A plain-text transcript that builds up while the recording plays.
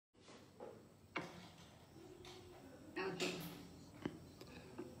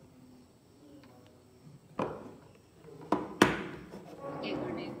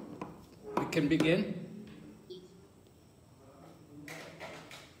can begin.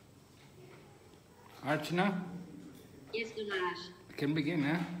 Archana? Yes, Guru Maharaj. Can begin,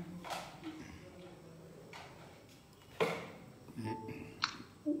 huh?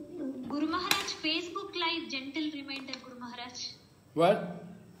 Guru Maharaj, Facebook Live, gentle reminder, Guru Maharaj. What?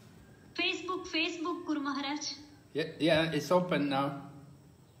 Facebook, Guru Maharaj. Yeah, it's open now.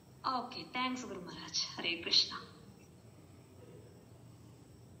 Okay, thanks, Guru Maharaj. Hare Krishna.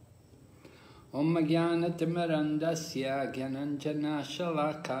 Om Jnana-timirandasya Jnananjana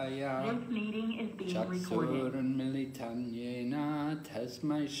Shalakaya Chaksurunmilitanyena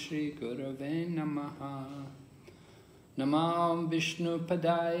Tasmai Shri Gurave Namaha Namam Vishnu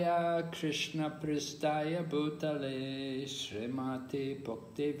Padaya Krishna Pristaya Bhutale Srimati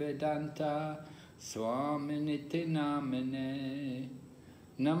Bhakti Vedanta Swaminiti Namine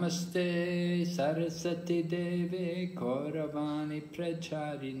Namaste Saraswati Devi Gauravani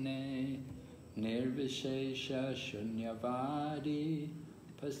Pracharine Nirvishesha Shunyavadi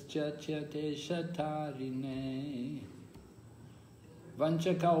Paschatya Deshatarine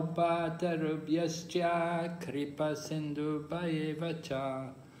Vanchakalpatarubhyascha Kripa Sindhu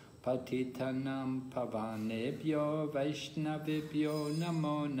Bhayevacha Patitanam Pavanebhyo Vaishnavibhyo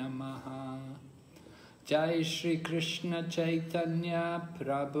Namo Namaha Jai Shri Krishna Chaitanya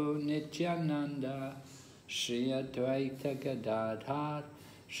Prabhu Nityananda Shri Advaita Gadadhar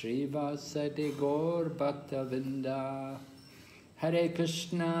Shri Vasadi Gaur Bhaktavinda Hare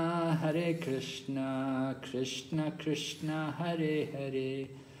Krishna Krishna Krishna Hare Hare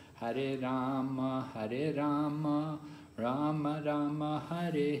Hare Rama Rama Rama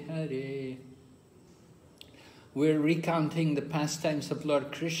Hare Hare. We're recounting the pastimes of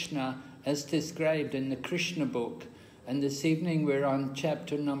Lord Krishna as described in the Krishna book, and this evening we're on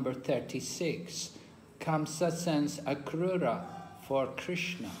chapter number 36. Kaṁsa sends Akrūra for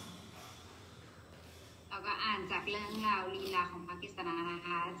Krishna.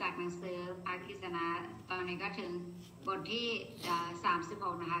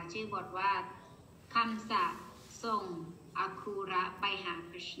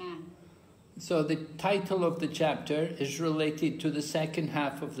 So the title of the chapter is related to the second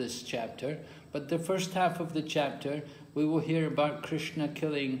half of this chapter, but the first half of the chapter we will hear about Krishna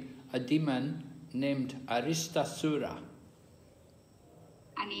killing a demon named Aristasura.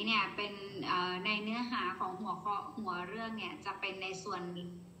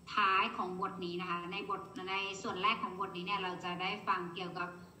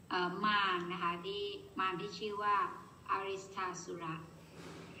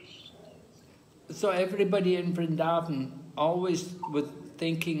 So everybody in Vrindavan always was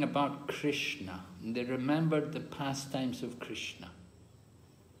thinking about Krishna, and they remembered the pastimes of Krishna.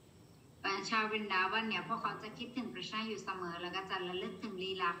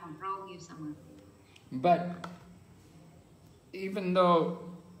 But even though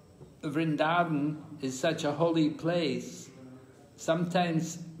Vrindavan is such a holy place,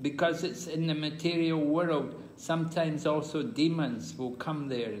 sometimes because it's in the material world, sometimes also demons will come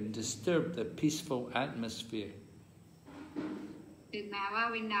there and disturb the peaceful atmosphere.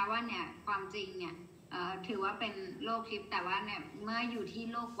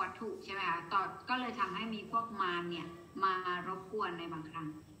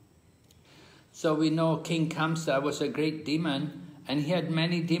 So we know King Kaṁsa was a great demon, and he had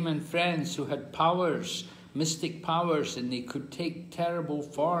many demon friends who had powers, mystic powers, and they could take terrible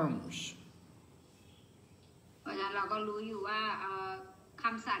forms.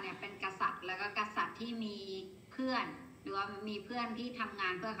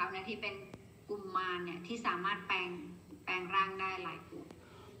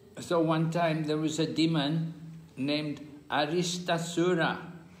 So one time there was a demon named Aristasura,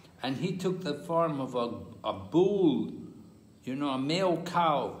 and he took the form of a bull, you know, a male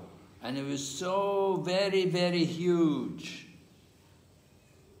cow, and it was so very, very huge.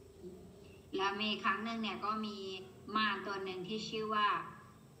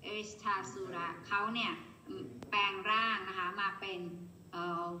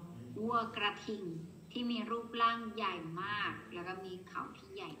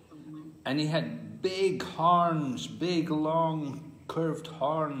 And he had big horns, big long curved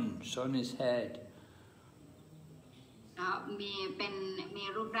horns on his head.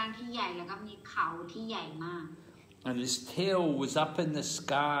 And his tail was up in the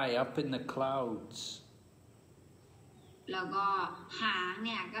sky, up in the clouds.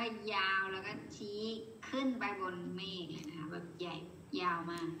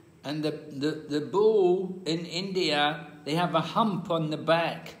 And the bull in India, they have a hump on the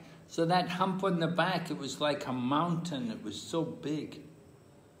back. So that hump on the back, it was like a mountain. It was so big.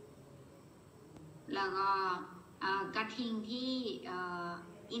 แล้วก็กระทิงที่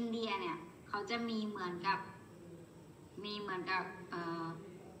อินเดียเนี่ยเขาจะมีเหมือนกับ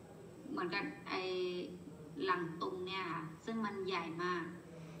ไอ้หลังตุงเนี่ยค่ะซึ่งมันใหญ่มาก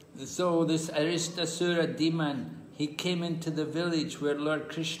So this Aristasura demon, he came into the village where Lord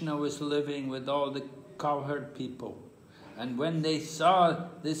Krishna was living with all the cowherd people. And when they saw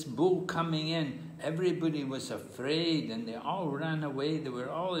this bull coming in, everybody was afraid and they all ran away. They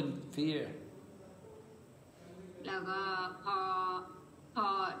were all in fear. แล้วก็พอ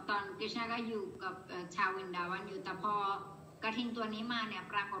ตอนกฤษณะก็อยู่กับชาววินดาวันอยู่แต่พอกระทิงตัวนี้มาเนี่ย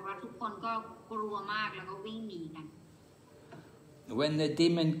ปรากฏว่าทุกคนก็กลัวมากแล้วก็วิ่งหนีกัน When the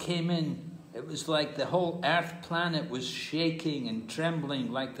demon came in, it was like the whole earth planet was shaking and trembling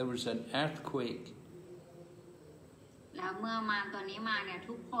like there was an earthquake. แล้วเมื่อมารตัวนี้มาเนี่ย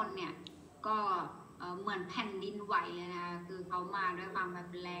ทุกคนเนี่ยก็เหมือนแผ่นดินไหวเลยนะคือเขามาด้วยความแบบ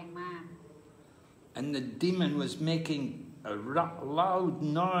แรงมาก And the demon was making a loud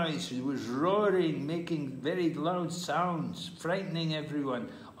noise. He was roaring, making very loud sounds, frightening everyone.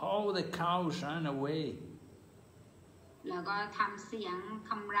 All the cows ran away. แล้วก็ทำเสียง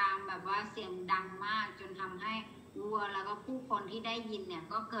คำรามแบบว่าเสียงดังมากจนทำให้วัวแล้วก็ผู้คนที่ได้ยินเนี่ย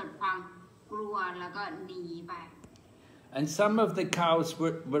ก็เกิดความกลัวแล้วก็หนีไป And some of the cows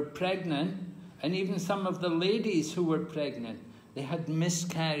were pregnant, and even some of the ladies who were pregnant, they had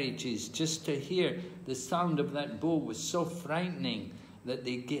miscarriages. Just to hear the sound of that bull was so frightening that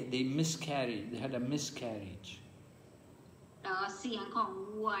they miscarried. They had a miscarriage. แล้วเสียงของ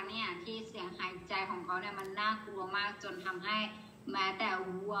วัวเนี่ยที่เสียงหายใจของเขาเนี่ยมันน่ากลัวมากจนทำให้แม้แต่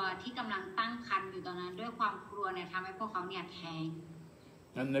วัวที่กำลังตั้งครรภ์อยู่ตอนนั้นด้วยความกลัวเนี่ยทำให้พวกเขาเนี่ยแท้ง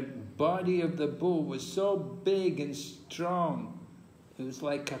And the body of the bull was so big and strong. It was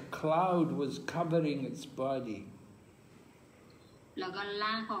like a cloud was covering its body. แล้วก็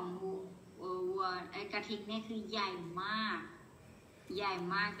ร่างของวัวไอ้กระทิงเนี่ยคือใหญ่มาก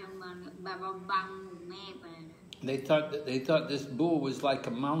จนมันแบบว่าบังหมู่เมฆไปเลย They thought this bull was like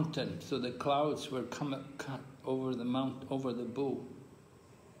a mountain, so the clouds were coming over the bull.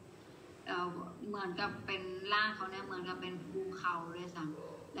 เหมือนกับเป็นร่างเขาเนี่ยเหมือนกับเป็นภูเขาด้วยซ้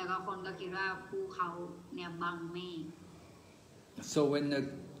ำแล้วก็คนก็คิดว่าภูเขาเนี่ยบังเมฆ So when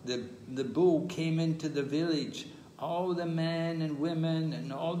the bull came into the village, all the men and women and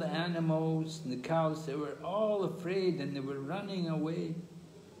all the animals and the cows, they were all afraid and they were running away.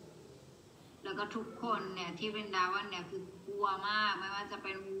 แล้วก็ทุกคนเนี่ยที่เป็นดาวันเนี่ยคือกลัวมากไม่ว่าจะเ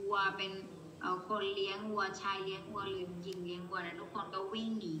ป็นวัวเป็นคนเลี้ยงวัวชายเลี้ยงวัวหรือหญิงเลี้ยงวัวเนี่ยทุกคนก็วิ่ง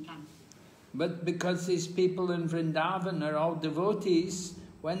หนีกัน But because these people in Vrindavan are all devotees,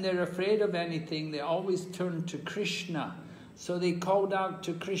 when they're afraid of anything, they always turn to Krishna. So they called out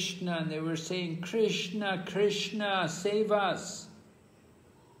to Krishna and they were saying, Krishna, Krishna, save us.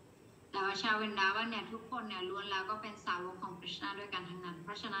 แต่ว่าชาววินดาวันเนี่ยทุกคนเนี่ยล้วนแล้วก็เป็นสาวกของคริชนาด้วยกันทั้งนั้นเพ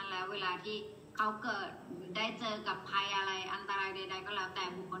ราะฉะนั้นแล้วเวลาที่เขาเกิดได้เจอกับภัยอะไรอันตรายใดๆก็แล้วแต่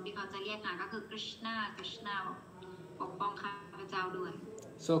บุคคลที่เขาจะเรียกหาก็คือคริชนาปกป้องข้าพเจ้าด้วย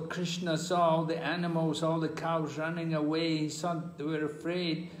So Krishna saw all the animals, all the cows running away. He saw they were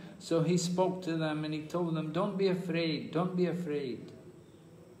afraid. So he spoke to them and he told them, don't be afraid, don't be afraid.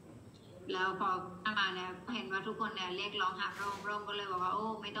 แล้วพอมาเนี่ยเห็นว่าทุกคนเนี่ยเรียกร้องหาพระองค์ก็เลยบอกว่าโอ้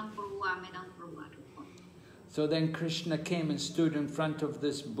ไม่ต้องกลัวทุกคน So then Krishna came and stood in front of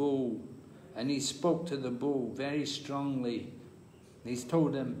this bull and he spoke to the bull very strongly. He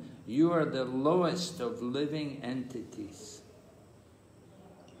told him, you are the lowest of living entities.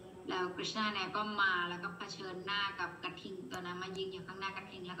 แล้วคริชนาเนี่ยก็มาแล้วก็เผชิญหน้ากับกระทิงตัวนั้นมายืนอยู่ข้างหน้ากระ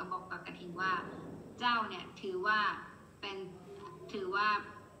ทิงแล้วก็บอกกับกระทิงว่าเจ้าเนี่ยถือว่าเป็น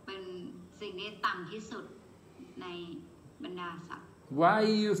สิ่งที่ต่ำที่สุดในบรรดาสัตว์ Why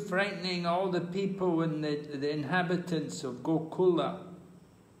are you frightening all the people and the inhabitants of Gokula?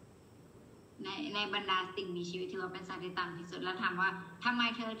 ในบรรดาสิ่งมีชีวิตถือว่าเป็นสัตว์ที่ต่ำที่สุดแล้วถามว่าทำไม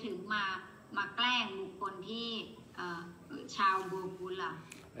เธอถึงมาแกล้งบุคคลที่ชาวโกกุล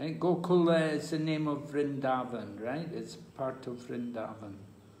Right? Gokula is the name of Vrindavan, right? It's part of Vrindavan.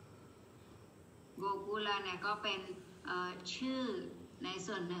 โกกุลเนี่ยก็เป็นชื่อใน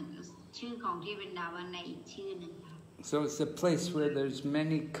ส่วนหนึ่งชื่อของที่วรินดาวันในอีกชื่อหนึ่ง So it's a place where there's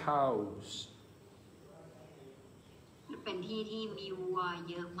many cows. เป็นที่ที่มีวัว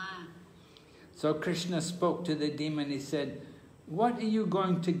เยอะมาก So Krishna spoke to the demon. He said, what are you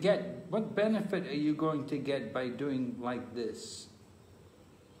going to get? What benefit are you going to get by doing like this?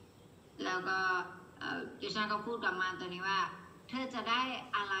 แล้วก็คริชนาก็พูดกับมารตัวนี้ว่าเธอจะได้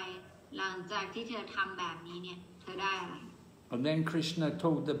อะไรหลังจากที่เธอทำแบบนี้เนี่ยเธอได้อะไร And then Krishna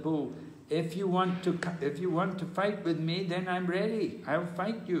told the bull, if you want to fight with me, then I'm ready. I'll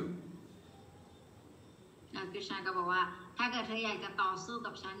fight you. Krishna ก็บอกว่าถ้าเกิดเธออยากจะต่อสู้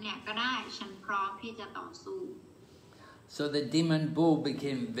กับฉันเนี่ยก็ได้ฉันพร้อมที่จะต่อสู้ So the demon bull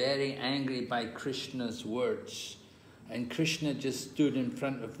became very angry by Krishna's words, and Krishna just stood in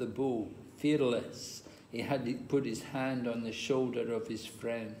front of the bull, fearless. He had put his hand on the shoulder of his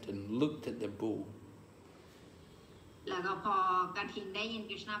friend and looked at the bull. แล้วก็พอกระทิงได้ยิน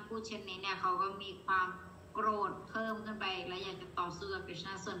Krishna พูดเช่นนี้เนี่ยเขาก็มีความโกรธเพิ่มขึ้นไปและอยากจะต่อสู้กับ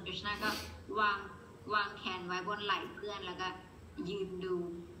Krishna ส่วน Krishna ก็วางแขนไว้บนไหล่เพื่อนแล้วก็ยืนดู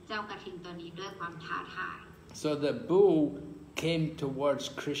เจ้ากระทิงตัวนี้ด้วยความท้าทาย So the bull came towards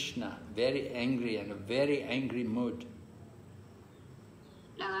Krishna, very angry, in a very angry mood.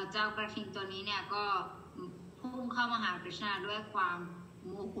 แล้วเจ้ากระทิงตัวนี้เนี่ยก็พุ่งเข้ามาหา Krishna ด้วยความโ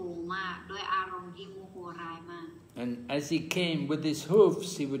มโหมากด้วยอารมณ์ที่โมโหร้ายมาก And as he came with his hoofs,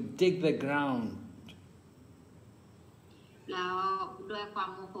 he would dig the ground. แล้วด้วยความ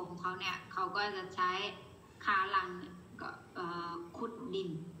โมโหของเขาเนี่ยเขาก็จะใช้ขาหลังขุดดิ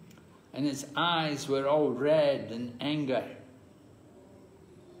น And his eyes were all red and anger.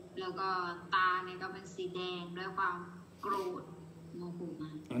 แล้วก็ตาเนี่ยก็เป็นสีแดงด้วยความโกรธโมโหมา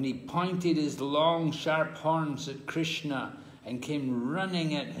ก And he pointed his long, sharp horns at Krishna and came running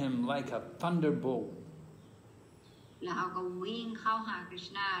at him like a thunderbolt. แล้วเขาก็วิ่งเข้าหา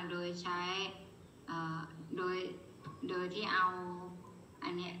Krishna โดยใช้โดยที่เอาอั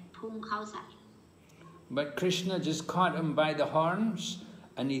นเนี้ยพุ่งเข้าใส่ But Krishna just caught him by the horns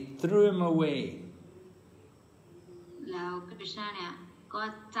and he threw him away. แล้ว Krishna เนี่ยก็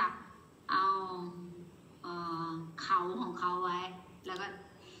จับเอาเขาของเขาไว้แล้วก็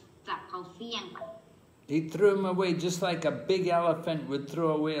จับเขาเฟี้ยงไป He threw him away just like a big elephant would throw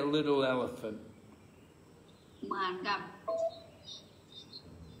away a little elephant. เหมือนกับ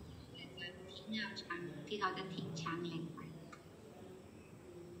ที่เขาจะทิ้งช้างเล็กไป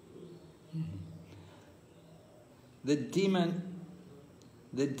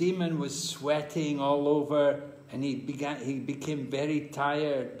The demon was sweating all over, and he became very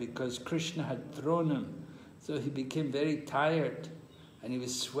tired because Krishna had thrown him. So he became very tired, and he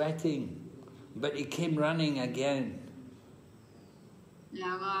was sweating, but he came running again. แ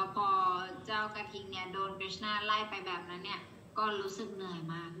ล้วก็พอเจ้ากระทิงเนี่ยโดน Krishna ไล่ไปแบบนั้นเนี่ยก็รู้สึกเหนื่อย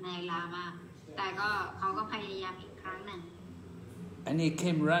มากเหนื่อยล้ามากแต่ก็เขาก็พยายามอีกครั้งหนึ่ง And he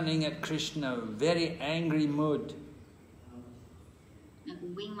came running at Krishna, very angry mood. แล้วก็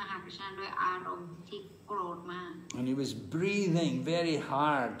วิ่งมาหา Krishna ด้วยอารมณ์ที่โกรธมาก And he was breathing very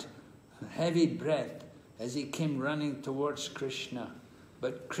hard, heavy breath, as he came running towards Krishna.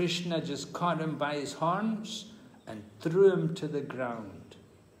 But Krishna just caught him by his horns and threw him to the ground.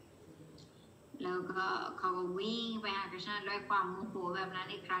 แล้วก็เขาก็วิ่งไปหา Krishna ด้วยความโมโหแบบนั้น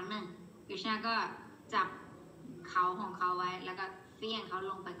อีกครั้งหนึ่ง Krishna ก็จับเขาของเขาไว้แล้วก็เฟี้ยงเขา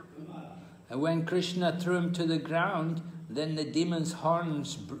ลงไปกับพื้น And when Krishna threw him to the ground, then the demon's horns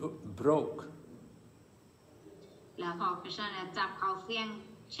broke. แล้วพอ Krishna เนี่ยจับเขาเฟี้ยง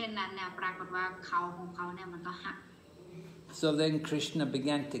เช่นนั้นเนี่ยปรากฏว่าเขาของเขาเนี่ยมันก็หัก So then Krishna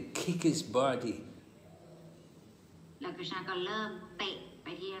began to kick his body. แล้ว Krishna ก็เริ่มเตะไป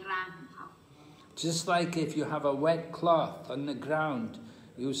ที่ร่างของเขา Just like if you have a wet cloth on the ground,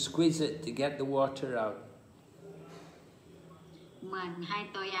 you squeeze it to get the water out. เหมือนให้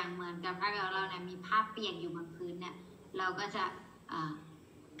ตัวอย่างเหมือนกับถ้าเราเนี่ยมีผ้าเปียกอยู่บนพื้นเนี่ยเราก็จะ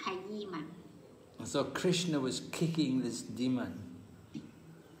ขยี้มัน So Krishna was kicking this demon.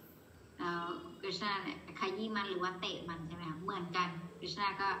 Krishna เนี่ยขยี้มันหรือว่าเตะมันใช่ไหมครับเหมือนกัน Krishna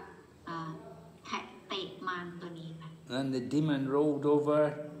ก็เตะมันตัวนี้ไป And the demon rolled over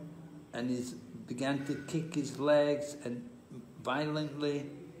and began to kick his legs and violently.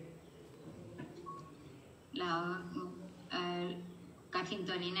 แล้วกระทิง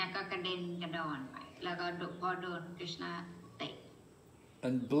ตัวนี้เนี่ยก็กระเด็นกระดอนไปแล้วก็พอโดน Krishna เตะ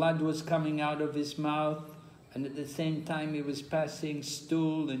And blood was coming out of his mouth, and at the same time he was passing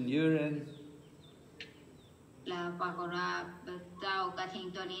stool and urine. แล้วปรากฏว่าเจ้ากระทิง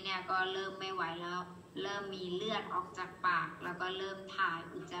ตัวนี้เนี่ยก็เริ่มไม่ไหวแล้วเริ่มมีเลือดออกจากปากแล้วก็เริ่มถ่าย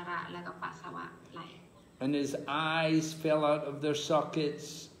อุจจาระแล้วก็ปัสสาวะไหล And his eyes fell out of their sockets,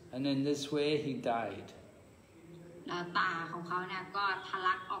 and in this way he died. แล้วตาของเขาเนี่ยก็ทะ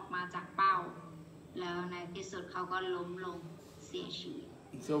ลักออกมาจากเป้าแล้วในที่สุดเขาก็ล้มลงเสียชีวิต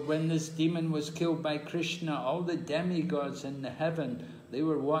So when this demon was killed by Krishna, all the demigods in the heaven, they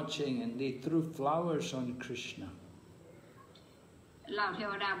were watching and they threw flowers on Krishna. เหล่าเท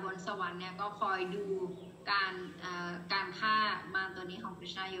วดาบนสวรรค์เนี่ยก็คอยดูการฆ่ามารตัวนี้ของ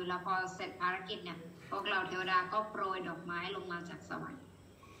Krishna อยู่แล้วพอเสร็จภารกิจเนี่ยพวกเหล่าเทวดาก็โปรยดอกไม้ลงมาจากสวรรค์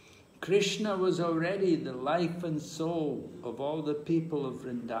Krishna was already the life and soul of all the people of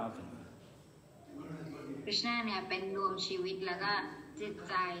Vrindavan. Krishna เนี่ยเป็นดวงชีวิตแล้วก็จิต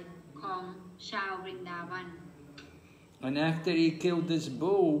ใจของชาววรินดาวัน And after he killed this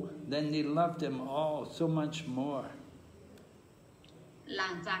bull, then they loved him all so much more. หลั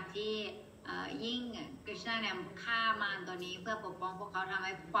งจากที่ยิ่งกฤษณะเนี่ยฆ่ามารตัวนี้เพื่อปกป้องพวกเขาทำใ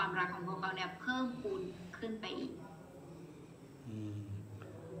ห้ความรักของพวกเขาเนี่ยเพิ่มพูนขึ้นไปอีก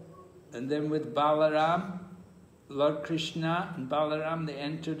And then with Balaram, Lord Krishna and Balaram, they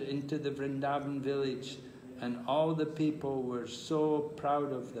entered into the Vrindavan village, and all the people were so proud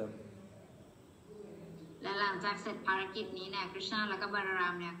of them. และหลังจากเสร็จภารกิจนี้เนี่ยกฤษณะและก็บาลารา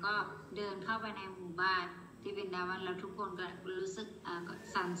มเนี่ยก็เดินเข้าไปในหมู่บ้านที่วินดาวันแล้วทุกคนก็รู้สึก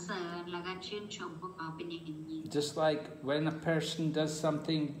สรรเสริญแล้วก็ชื่นชมพวกเขาเป็นอย่างยิ่ง Just like when a person does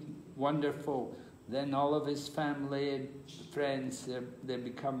something wonderful, then all of his family and friends, they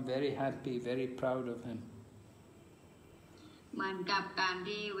become very happy, very proud of him. เหมือนกับการ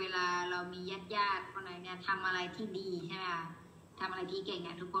ที่เวลาเรามีญาติคนไหนเนี่ยทำอะไรที่ดีใช่ไหมคะทำอะไรที่เก่งเ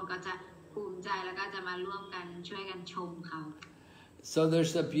นี่ยทุกคนก็จะภูมิใจแล้วก็จะมาร่วมกันช่วยกันชมเขา So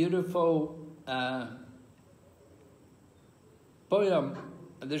there's a beautiful poem,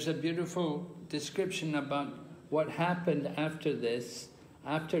 there's a beautiful description about what happened after this.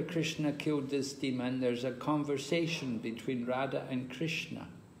 After Krishna killed this demon, there's a conversation between Radha and Krishna.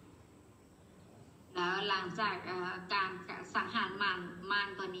 แล้วหลังจากการสังหารมาร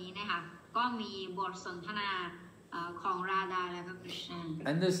ตัวนี้นะคะก็มีบทสนทนาของราดาและก็ Krishna.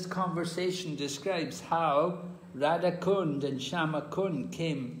 And this conversation describes how Radha Kund and Shama Kund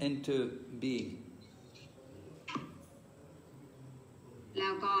came into being. แล้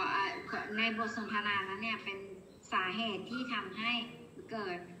วก็ในบทสนทนานั้นเนี่ยเป็นสาเหตุที่ทำให้เกิ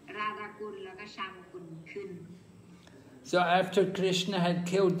ดราดากุลแล้วก็ชามกุลขึ้น So after Krishna had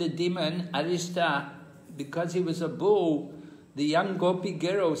killed the demon Arista, because he was a bull, the young gopi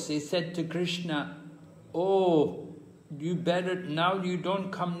girls, they said to Krishna, "Oh, you better now, you don't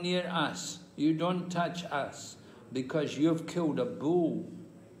come near us, you don't touch us, because you've killed a bull."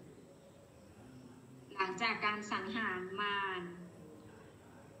 หลังจากการสังหารมาร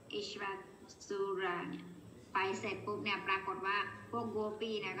อิชวัตสุราเนี่ยไปเสร็จปุ๊บเนี่ยปรากฏว่าพวกโก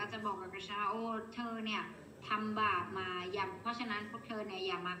ปีเนี่ยก็จะบอกกับกฤษณะโอ้เธอเนี่ยทำบาปมาอย่าเพราะฉะนั้นพวกเธอเนี่ยอ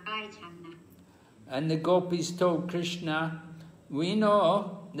ย่ามาใกล้ฉันนะ And the gopis told Krishna, "We know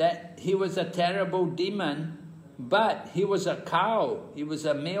that he was a terrible demon, but he was a cow. He was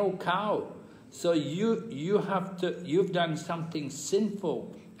a male cow. So you've done something sinful,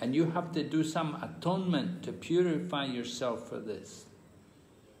 and you have to do some atonement to purify yourself for this."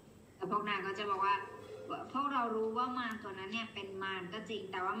 พวกนางก็จะบอกว่าพวกเรารู้ว่ามารตัวนั้นเนี่ยเป็นมารก็จริง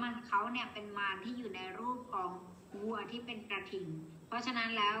แต่ว่ามันเขาเนี่ยเป็นมารที่อยู่ในรูปของวัวที่เป็นกระทิงเพราะฉะนั้น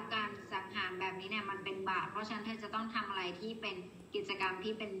แล้วการสังหารแบบนี้เนี่ยมันเป็นบาปเพราะฉะนั้นเธอจะต้องทำอะไรที่เป็นกิจกรรม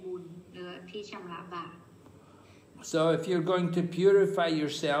ที่เป็นบุญหรือที่ชำระบาป So if you're going to purify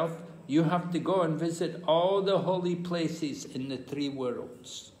yourself, you have to go and visit all the holy places in the three worlds.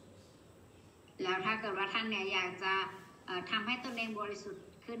 แล้วถ้าเกิดว่าท่านเนี่ยอยากจะทำให้ตนเองบริสุทธิ์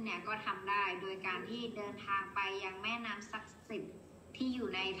ขึ้นเนี่ยก็ทำได้โดยการที่เดินทางไปยังแม่น้ำศักดิ์สิทธิ์ที่อยู่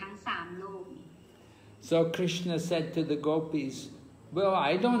ในทั้ง3โลก So Krishna said to the gopis, "Well,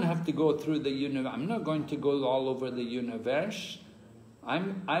 I don't have to go through the universe. I'm not going to go all over the universe.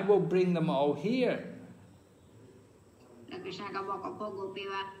 I will bring them all here." แล้วกฤษณะก็บอกกับพวกโกปี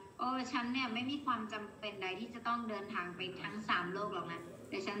ว่าฉันเนี่ยไม่มีความจำเป็นใดที่จะต้องเดินทางไปทั้ง3โลกหรอกนะ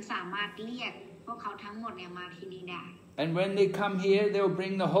แต่ฉันสามารถเรียกพวกเขาทั้งหมดเนี่ยมาที่นี่ได้ And when they come here, they'll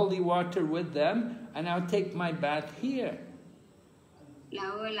bring the holy water with them, and I'll take my bath here. แล้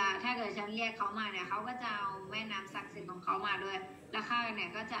วเวลาถ้าเกิดฉันเรียกเขามาเนี่ยเขาก็จะเอาแม่น้ำศักดิ์สิทธิ์ของเขามาด้วยแล้วข้าเนี่ย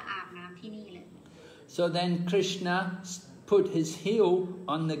ก็จะอาบน้ำที่นี่เลย So then Krishna put his heel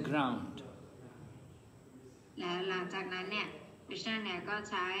on the ground. แล้วหลังจากนั้นเนี่ยกฤษณะเนี่ยก็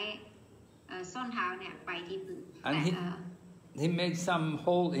ใช้ส้นเท้าเนี่ยไปที่พื้น And he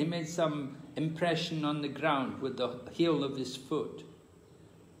made some impression on the ground with the heel of his foot.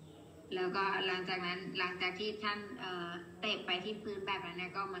 แล้วก็หลังจากนั้นหลังจากที่ท่านเตะไปที่พื้นแบบนั้นเนี่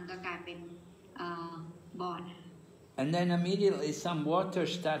ยก็มันก็กลายเป็นบ่อ And then immediately some water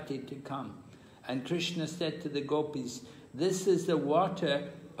started to come. And Krishna said to the gopis, "This is the water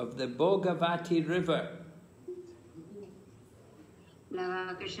of the Bhagavati river." แล้ว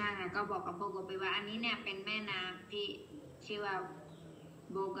กฤษณะเนี่ยก็บอกกับพวกโกปีว่าอันนี้เนี่ยเป็นแม่น้ำที่ชื่อว่า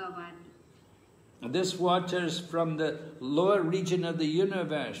โบกาวัต This water is from the lower region of the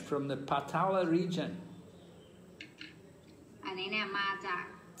universe, from the Patala region. อันนี้เนี่ยมาจาก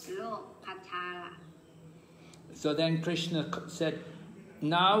โลกพัทาลา So then Krishna said,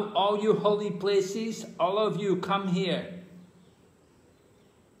 "Now all you holy places, all of you come here."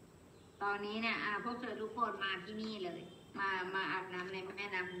 ตอนนี้เนี่ยพวกเธอทุกคนมาที่นี่เลยมาอาบน้ำในแม่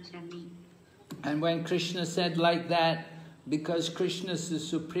น้ำชันนี้ And when Krishna said like that, because Krishna is the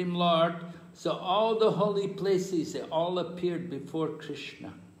Supreme Lord, so all the holy places, they all appeared before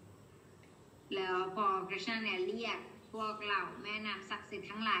Krishna. แล้วพอคริชณาเนี่ยเรียกพวกเหล่าแม่น้ำศักดิ์สิทธิ์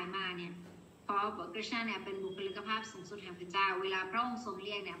ทั้งหลายมาเนี่ยเพราะคริชณาเนี่ยเป็นบุคลิกภาพสูงสุดแห่งพระเจ้าเวลาพระองค์ทรงเ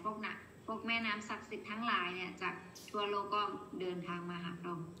รียกเนี่ยพวกแม่น้ำศักดิ์สิทธิ์ทั้งหลายเนี่ยจากทั่วโลกก็เดินทางมาหาพร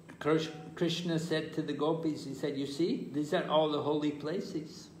ะองค์ Krishna said to the gopis, he said, you see, these are all the holy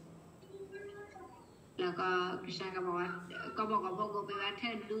places. แล้วก็คริชณาก็บอกกับพวกโกปิว่าเธ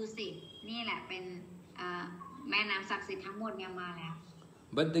อดูสินี่แหละเป็นแม่น้ำศักดิ์สิทธิ์ทั้งหมดเนี่ยมาแล้ว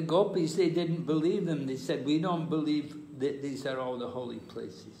But the gopis, they didn't believe them. They said, we don't believe that these are all the holy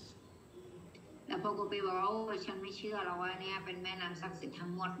places. แล้วพวกโกปิบอกว่าโอ้ฉันไม่เชื่อหรอกว่าเนี่ยเป็นแม่น้ำศักดิ์สิทธิ์ทั้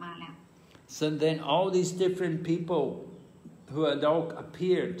งหมดมาแล้ว So then all these different people who had all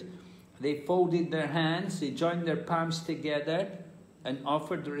appeared, they folded their hands, they joined their palms together and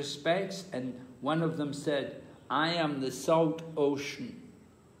offered respects, and one of them said, I am the salt ocean.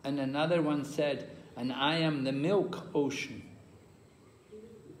 And another one said, and I am the milk ocean.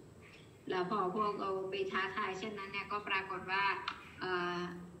 แล้วพอพวกเอาไปท้าทายเช่นนั้นเนี่ยก็ปรากฏว่า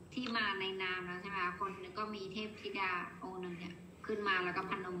ที่มาในนามแล้วใช่ไหมคนนึงก็มีเทพธิดาองค์หนึ่งเนี่ยขึ้นมาแล้วก็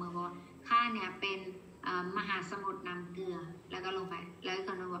พนมมือบอกข้าเนี่ยเป็นมหาสมุทรน้ำเกลือแล้วก็ลงไปแล้วค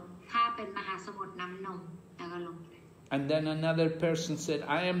นนึงบอกข้าเป็นมหาสมุทรน้ำนมแล้วก็ลงไป And then another person said,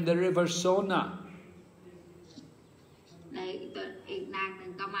 I am the river Sona. แล้วอีกนางหนึ่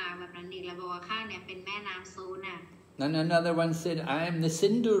งก็มาแบบนั้นอีกแล้วบอกว่าข้าเนี่ยเป็นแม่น้ำโซนา And another one said, I am the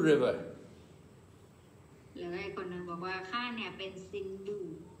Sindhu river. แล้วอีกคนนึงบอกว่าข้าเนี่ยเป็นซินดู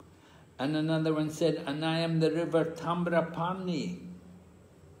And another one said, and I am the river Tamraparni.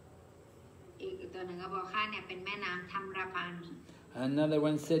 อีกตัวหนึ่งก็บอกข้าเนี่ยเป็นแม่น้ำธัมรปานี Another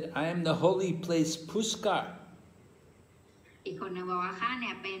one said, I am the holy place Puskar. อีกคนนึงบอกว่าข้าเ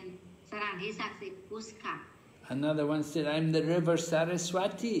นี่ยเป็นสถานที่ศักดิ์สิทธิ์พุสกะ Another one said, I am the river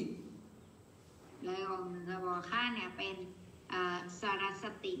Saraswati. แล้วอีกคนนึงก็บอกข้าเนี่ยเป็นสารส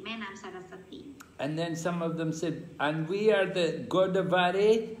ติแม่น้ำสารสติ And then some of them said, and we are the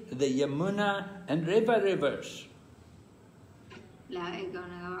Godavari, the Yamuna, and River rivers. แล้วอีกคน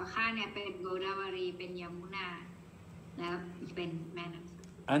นึงก็บอกข้าเนี่ยเป็นโกดาวารีเป็นยมุนาแล้วเป็นแม่น้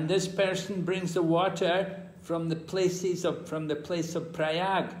ำ And this person brings the water from the place of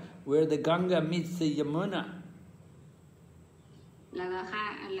Prayag, where the Ganga meets the Yamuna. แล้ว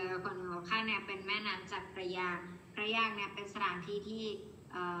คนนึงบอกข้าเนี่ยเป็นแม่น้ำจากพระยาเนี่ยเป็นสถานที่ที่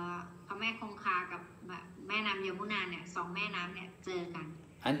พระแม่คงคากับแม่น้ำยมุนาเนี่ยสองแม่น้ำเนี่ยเจอกัน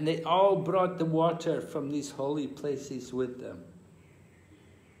And they all brought the water from these holy places with them.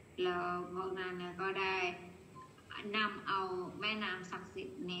 แล้วพวกนั้นเนี่ยก็ได้นำเอาแม่น้ำศักดิ์สิท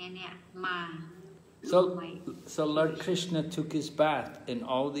ธิ์เนี่ยมา So Lord Krishna took his bath in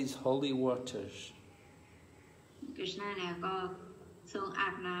all these holy waters. คริชนาเนี่ยก็ทรงอา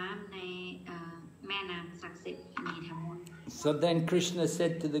บน้ำในแม่น้ำศักดิ์สิทธิ์นี้ทั้งหมด So then Krishna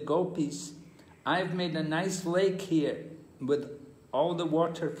said to the gopis, I've made a nice lake here with all the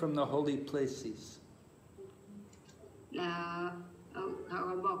water from the holy places. แล้วเขา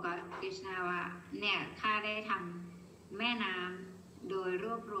ก็บอกกับคริชนาว่าเนี่ยข้าได้ทำแม่น้ำโดยร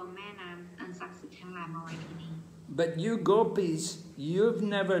วบรวมแม่น้ำอันศักดิ์สิทธิ์ทั้งหลายมาไว้ที่นี่ But you gopis, you've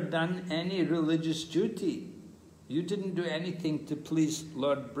never done any religious duty. You didn't do anything to please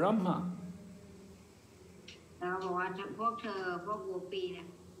Lord Brahma. แล้วบอกว่าพวกโกปีเนี่ย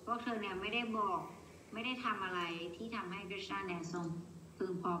พวกเธอเนี่ยไม่ได้ทำอะไรที่ทำให้คริชนาเนี่ยทรงพึ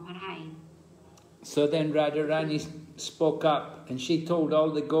งพอพระทัย So then Radharani spoke up and she told all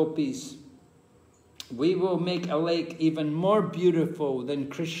the gopis, we will make a lake even more beautiful than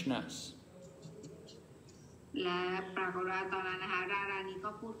Krishna's. และปรากฏว่าตอนนั้นนะคะRadharaniก็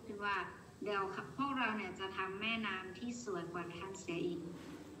พูดขึ้นว่าเดี๋ยวพวกเราเนี่ยจะทำแม่น้ำที่สวยกว่าท่านเสียอีก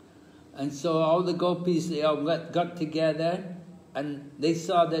And so all the gopis, they all got together and they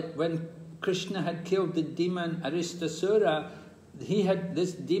saw that when Krishna had killed the demon Aristasura,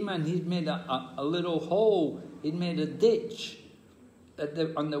 this demon, he'd made a little hole, he'd made a ditch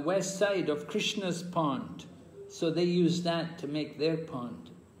on the west side of Krishna's pond. So they used that to make their pond.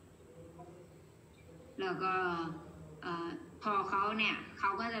 แล้วก็พอเขา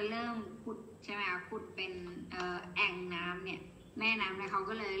ก็จะเริ่มขุดใช่ไหมคะขุดเป็นแอ่งน้ำเนี่ยแม่น้ำเนี่ยเขา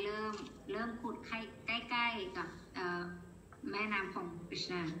ก็เลยเริ่มขุดใกล้ๆกับแม่น้ำของคริช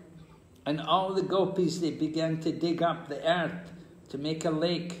นา And all the gopis, they began to dig up the earth to make a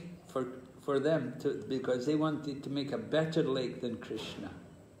lake for them, because they wanted to make a better lake than Krishna.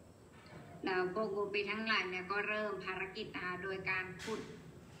 แล้วพวกโกปีทั้งหลายเนี่ยก็เริ่มภารกิจโดยการขุด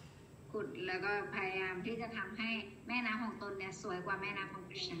ขุดแล้วก็พยายามที่จะทำให้แม่น้ำของตนเนี่ยสวยกว่าแม่น้ำของ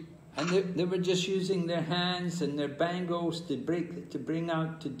กฤษณะ And they were just using their hands and their bangles to bring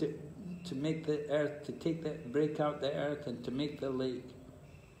out to make the earth, to break out the earth and to make the lake.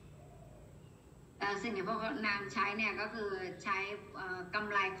 สิ่งที่พวกนางใช้เนี่ยก็คือใช้ก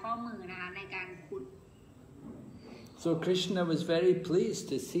ำไลข้อมือนะคะในการขุด So Krishna was very pleased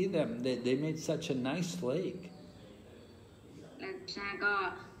to see them. They made such a nice lake. และกฤษณะก็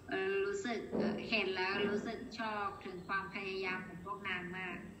รู้สึกเห็นแล้วรู้สึกชอบถึงความพยายามของพวกนางมา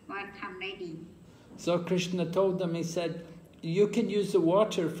กว่าทำได้ดี So Krishna told them, he said, you can use the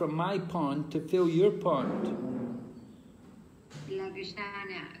water from my pond to fill your pond. และกฤษณะ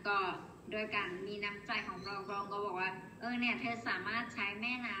เนี่ยก็โดยการมีน้ำใจของพระองค์ก็บอกว่าเนี่ยเธอสามารถใช้แ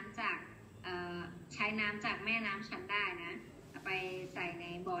ม่น้ำจากใช้น้ำจากแม่น้ำฉันได้นะไปใส่ใน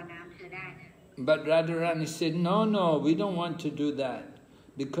บ่อน้ำเธอได้นะ But Radharani said, no, we don't want to do that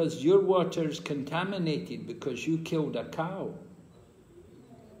because your water is contaminated because you killed a cow.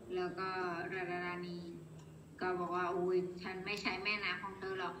 แล้วก็ราดารานีก็บอกว่าอุ้ยฉันไม่ใช้แม่น้ำของเธ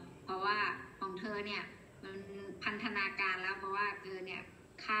อหรอกเพราะว่าของเธอเนี่ยมันพันธนาการแล้วเพราะว่าเธอเนี่ย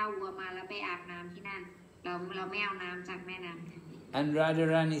ฆ่าวัวมาแล้วไปอาบน้ำที่นั่นเราไม่เอาน้ำจากแม่น้ำ And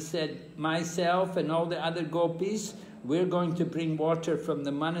Radharani said, myself and all the other gopis, we're going to bring water from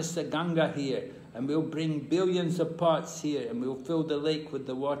the Manasa Ganga here, and we'll bring billions of pots here, and we'll fill the lake with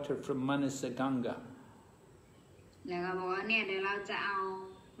the water from Manasa Ganga. แล้วก็บอกว่าเนี่ยเดี๋ยวเราจะเอา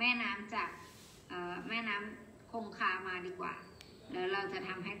แม่น้ำจากแม่น้ำคงคามาดีกว่าแล้วเราจะท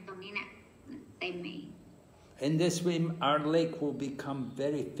ำให้ตรงนี้เนี่ยเต็มเอง In this way, our lake will become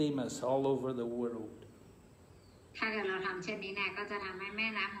very famous all over the world. ถ้าเกิดเราทำเช่นนี้เนี่ยก็จะทำให้แม่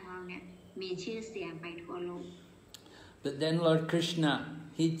น้ำของเราเนี่ยมีชื่อเสียงไปทั่วโลก But then Lord Krishna,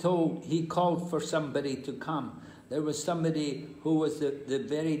 he called for somebody to come. There was somebody who was the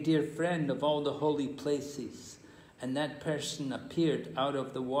very dear friend of all the holy places, and that person appeared out of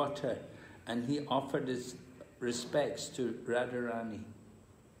the water, and he offered his respects to Radharani.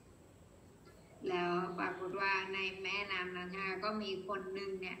 แล้วปรากฏว่าในแม่น้ำนั้นก็มีคนหนึ่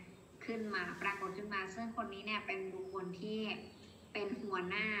งเนี่ยขึ้นมาปรากฏขึ้นมาซึ่งคนนี้เนี่ยเป็นบุคคลที่เป็นหัว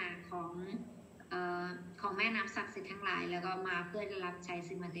หน้าของแม่น้ำศักดิ์สิทธิ์ทั้งหลายแล้วก็มาเพื่อรับใช้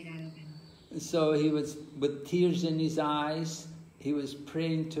สิมาติรากัน So he was with tears in his eyes. He was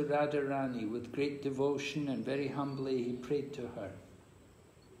praying to Radharani with great devotion and very humbly he prayed to her.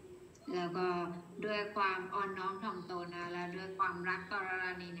 แล้วก็ด้วยความอ่อนน้อมถ่อมตนนะและด้วยความรักต่อราด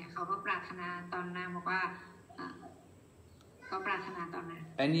านีเนี่ยเขาก็ปรารถนาตอนนั้นบอกว่าก็ปรารถนาตอนนั้น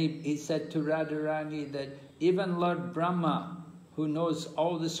And he said to Radharani that even Lord Brahma, who knows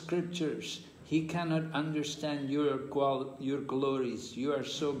all the scriptures, he cannot understand your glories. You are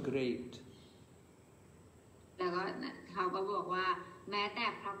so great. แล้วก็เขาก็บอกว่าแม้แต่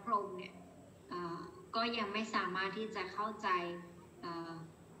พระพรหมเนี่ยก็ยังไม่สามารถที่จะเข้าใจ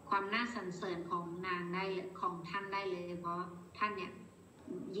ความน่าสรรเสริญของนางได้ของท่านได้เลยเพราะท่านเนี่ย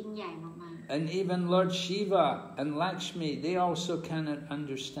ยิ่งใหญ่มากๆ And even Lord Shiva and Lakshmi, they also cannot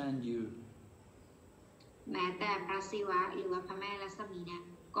understand you. แม้แต่พระศิวะหรือว่าพระแม่ลักษมีเนี่ย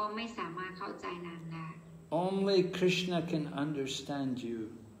ก็ไม่สามารถเข้าใจนางได้ Only Krishna can understand you.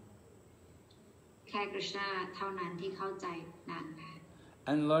 แค่กฤษณะเท่านั้นที่เข้าใจนางได้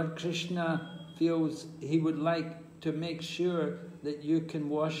And Lord Krishna feels he would like to make sure that you can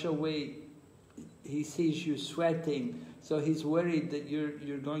wash away. He sees you sweating, so he's worried that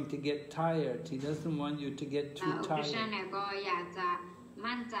you're going to get tired. He doesn't want you to get too กฤษณะ tired. เนี่ยก็อยากจะ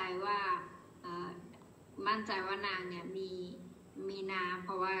มั่นใจว่านางเนี่ยมีน้ำเพ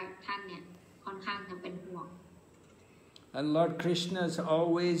ราะว่าท่านเนี่ยค่อนข้างจะเป็นห่วง And Lord Krishna is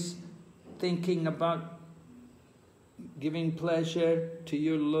always thinking about giving pleasure to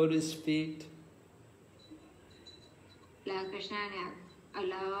your lotus feet. แล้วกฤษณะเนี่ย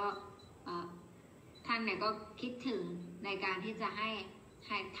แล้วท่านเนี่ยก็คิดถึงในการที่จะให้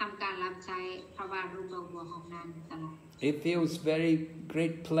ทำการรับใช้พระบาทรูปดอกบัวของนางตลอด He feels very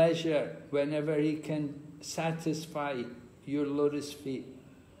great pleasure whenever he can satisfy your lotus feet.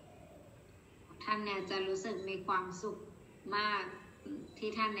 ท่านเนี่ยจะรู้สึกมีความสุขมากที่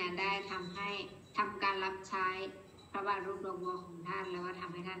ท่านเนี่ยได้ทำการรับใช้พระบาทรูปดอกบัวของท่านแล้วก็ท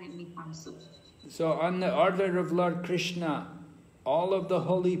ำให้ท่านเนี่ยมีความสุข So on the order of Lord Krishna, all of the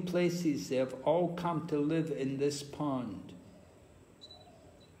holy places, they have all come to live in this pond.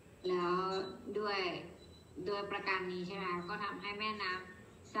 แล้วด้วยประการนี้ใช่ไหมก็ทำให้แม่น้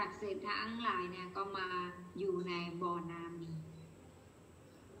ำศักดิ์สิทธิ์ทั้งหลายเนี่ยก็มาอยู่ในบ่อน้ำนี้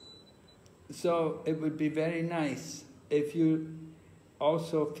So it would be very nice if you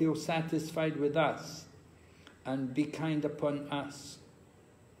also feel satisfied with us and be kind upon us.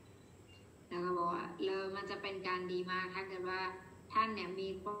 แล้วมันจะเป็นการดีมากถ้าเกิดว่าท่านเนี่ยมี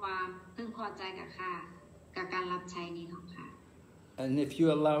ความพึงพอใจกับข้ากับการรับใช้นี้ของข้า And if you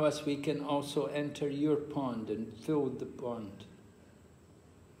allow us, we can also enter your pond and fill the pond.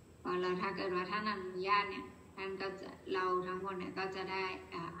 แล้วถ้าเกิดว่าท่านอนุญาตเนี่ยท่านก็จะเราทั้งหมดเนี่ยก็จะได้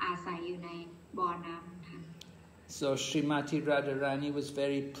อาศัยอยู่ในบ่อน้ำของท่าน So Srimati Radharani was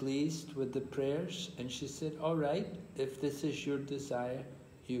very pleased with the prayers, and she said, "All right, if this is your desire,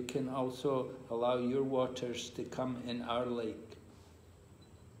 you can also allow your waters to come in our lake."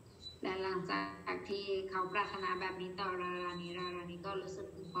 และหลังจากที่เขาปรารถนาแบบนี้ต่อราณีก็รู้สึก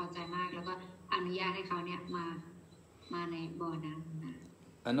พอใจมากแล้วก็อนุญาตให้เขาเนี่ยมาในบ่อน้ำ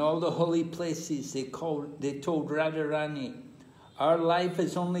And all the holy places they told Radharani, "Our life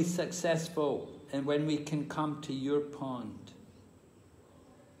is only successful and when we can come to your pond."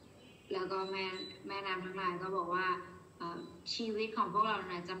 แล้วก็แม่น้ำทั้งหลายก็บอกว่าชีวิตของพวกเราเ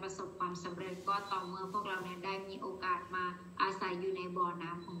นี่ยจะประสบความสำเร็จก็ต่อเมื่อพวกเราเนี่ยได้มีโอกาสมาอาศัยอยู่ในบ่อน้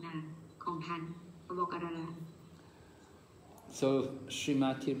ำของท่านเขาบอกกันแล้ว So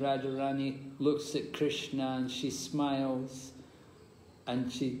Srimati Radharani looks at Krishna and she smiles and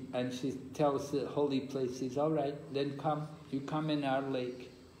she tells the holy places, "All right, then you come in our lake."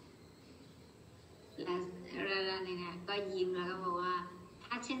 และRadharaniเนี่ยก็ยิ้มแล้วก็บอกว่า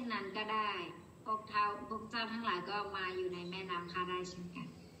ถ้าเช่นนั้นก็ได้พวกเจ้าทั้งหลายก็มาอยู่ในแม่น้ำข้าได้เช่นกัน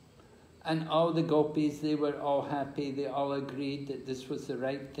And all the gopis, they were all happy. They all agreed that this was the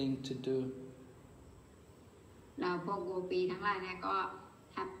right thing to do. แล้วพวกโกปีทั้งหลายเนี่ยก็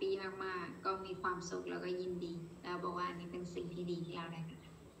แฮปปี้มากๆก็มีความสุขแล้วก็ยินดีแล้วบอกว่านี่เป็นสิ่งที่ดีที่เราได้กัน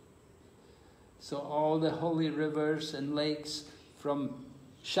So all the holy rivers and lakes from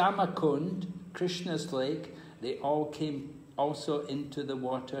Shamakund, Krishna's lake, they all came also into the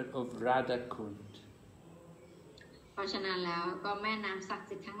water of Radhakund. เพราะฉะนั้นแล้วก็แม่น้ำศักดิ์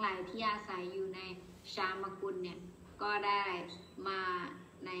สิทธิ์ทั้งหลายที่อาศัยอยู่ในชามกุลเนี่ยก็ได้มา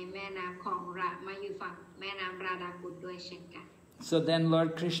ในแม่น้ำของมาอยู่ฝั่งแม่น้ำราดากุลด้วยเช่นกัน So then Lord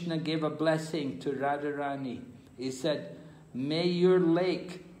Krishna gave a blessing to Radharani. He said, "May your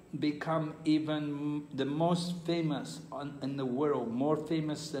lake become even the most famous in the world, more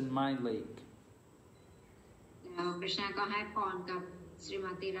famous than my lake." แล้วคริชนาก็ให้พรกับสรีม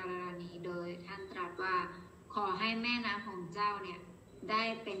ติราดานีโดยท่านตรัสว่าขอให้แม่น้ำของเจ้าเนี่ยได้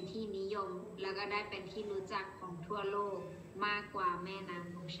เป็นที่นิยมแล้วก็ได้เป็นที่รู้จักของทั่วโลกมากกว่าแม่น้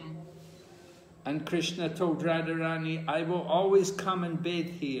ำของฉัน And Krishna told Radharani, "I will always come and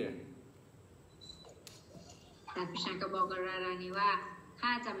bathe here." แต่คริชนาก็บอกกับราดานีว่าข้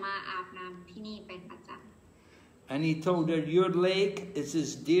าจะมาอาบน้ำที่นี่เป็นประจำ And he told her, "Your lake is as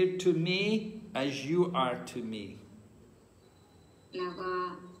dear to me as you are to me." แล้วก็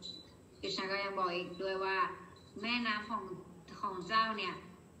คริชนาก็ยังบอกอีกด้วยว่าแม่น้ำของเจ้าเนี่ย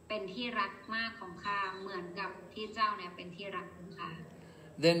เป็นที่รักมากของข้าเหมือนกับที่เจ้าเนี่ยเป็นที่รักของข้า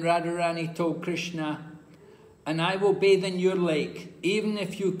Then Radharani told Krishna, "And I will bathe in your lake, even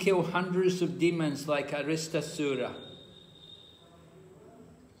if you kill hundreds of demons like Aristasura."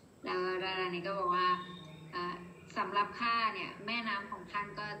 แล้วราดานีก็บอกว่าสำหรับข้าเนี่ยแม่น้ำของท่าน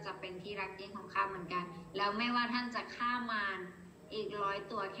ก็จะเป็นที่รักยิ่งของข้าเหมือนกันแล้วไม่ว่าท่านจะฆ่ามารอีก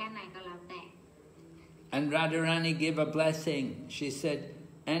100 ตัวแค่ไหนก็แล้วแต่ And Radharani gave a blessing. She said,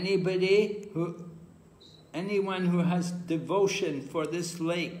 anyone who has devotion for this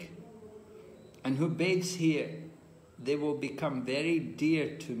lake and who bathes here, they will become very dear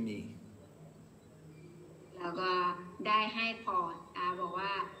to me. แล้วก็ได้ให้พรบอกว่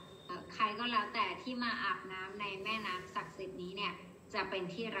าใครก็แล้วแต่ที่มาอาบน้ำในแม่น้ำศักดิ์สิทธิ์นี้เนี่ยจะเป็น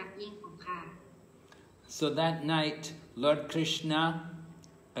ที่รักยิ่งของข้า So that night, Lord Krishna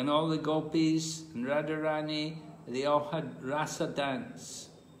and all the gopis and Radharani, they all had rasa dance.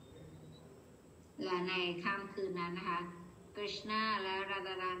 และในค่ำคืนนั้นนะคะกฤษณาและรา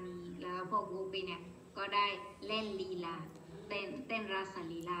ดานีแล้วพวกโกปีเนี่ยก็ได้เล่นลีลาเต้นรส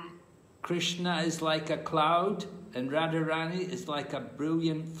ลีลา Krishna is like a cloud and Radharani is like a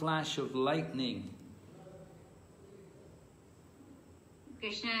brilliant flash of lightning. ก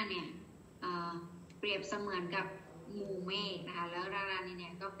ฤษณาเนี่ยเปรียบเสมือนกับหมู่เมฆนะคะแล้วราดานีเนี่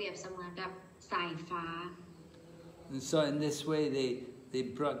ยก็เปรียบเสมือนกับสายฟ้า And so in this way they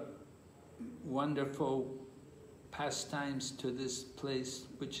brought wonderful pastimes to this place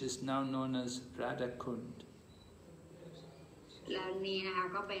which is now known as Radhakund. แล้วนี้นะคะ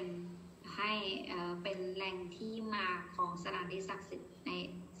ก็เป็นให้เป็นแหล่งที่มาของสถานที่ศักดิ์สิทธิ์ใน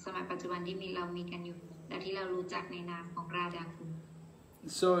สมัยปัจจุบันที่เรามีกันอยู่และที่เรารู้จักในนามของราดาคุณ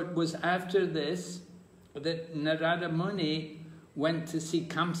So it was after this that Narada Muni went to see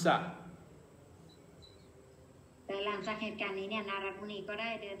Kaṁsa. แต่หลังจากเหตุการณ์นี้เนี่ยนารัตมุนีก็ได้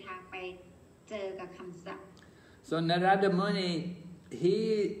เดินทางไป เจอกับคัมสะ So Narada Muni,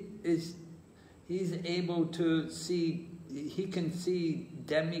 he's able to see, he can see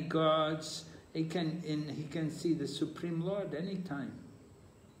demigods, he can see the Supreme Lord anytime.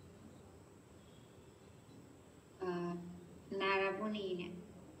 นารามุนีเนี่ย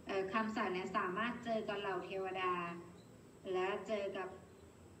คำสอนเนี่ยสามารถเจอกับเหล่าเทวดาและเจอกับ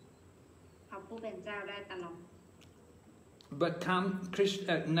พระผู้เป็นเจ้าได้ตลอด But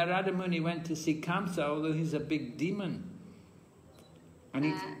Narada Muni went to see Kaṁsa, although he's a big demon. And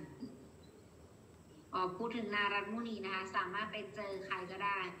he, พูดถึงนารามุนีนะคะสามารถไปเจอใครก็ไ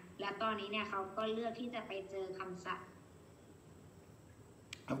ด้และตอนนี้เนี่ยเขาก็เลือกที่จะไปเจอคัมสะ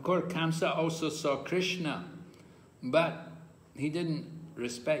Of course, Kaṁsa also saw Krishna, but he didn't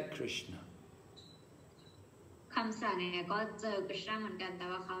respect Krishna. คัมสะเนี่ยก็เจอ Krishna เหมือนกันแต่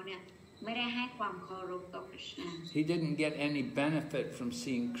ว่าเขาเนี่ยไม่ได้ให้ความเคารพต่อ Krishna. He didn't get any benefit from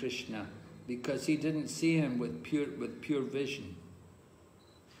seeing Krishna because he didn't see him with pure vision.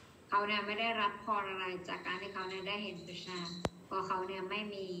 เขาเนี่ยไม่ได้รับพรอะไรจากการที่เขาเนี่ยได้เห็น Krishna เพราะเขาเนี่ยไ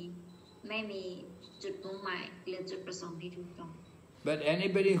ม่มีจุดมุ่งหมายหรือจุดประสงค์ที่ถูกต้อง But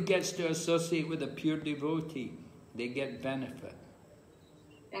anybody who gets to associate with a pure devotee, they get benefit.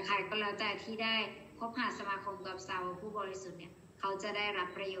 แต่ใครก็แล้วแต่ที่ได้พบหาสมาคมกับสาวกผู้บริสุทธิ์เนี่ยเขาจะได้รับ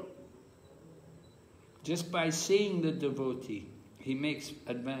ประโยชน์ Just by seeing the devotee, he makes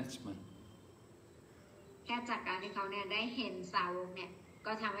advancement. แค่จากการที่เขาเนี่ยได้เห็นสาวกเนี่ย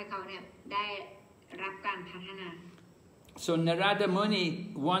ก็ทำให้เขาเนี่ยได้รับการพัฒนา So Narada Muni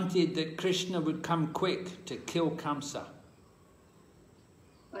wanted that Krishna would come quick to kill Kaṁsa.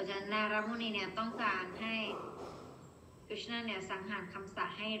 เพราะฉะนั้นนารามุนีเนี่ยต้องการให้ Krishna เนี่ยสังหารคัมสะ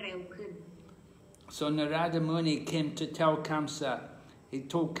ให้เร็วขึ้น So Narada Muni came to tell Kaṁsa, he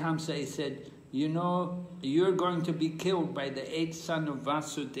told Kaṁsa, he said, you know, you're going to be killed by the 8th son of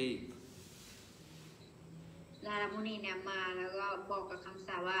Vasudeva. นารามุนีเนี่ยมาแล้วก็บอกกับคัมส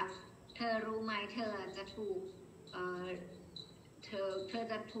ะว่าเธอรู้ไหมเธอจะถูกเธอ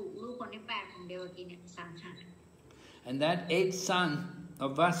จะถูกลูกคนที่8ของเดวกีเนี่ยสังหาร And that 8th son of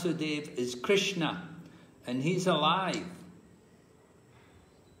Vasudeva is Krishna, and he's alive.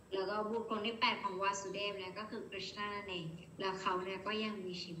 แล้วก็บุคคลที่8ของวาสุเดฟเนี่ยก็คือ Krishna นั่นเองแล้วเขาเนี่ยก็ยัง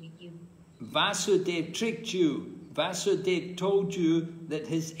มีชีวิตอยู่ Vasudeva tricked you. Vasudeva told you that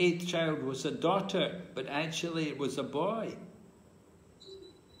his 8th child was a daughter, but actually it was a boy.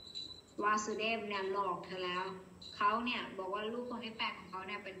 วาสุเดฟเนี่ยหลอกเธอแล้วเขาเนี่ยบอกว่าลูกคนที่8ของเขาเ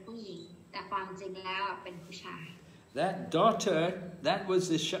นี่ยเป็นผู้หญิงแต่ความจริงแล้วเป็นผู้ชาย That daughter, that was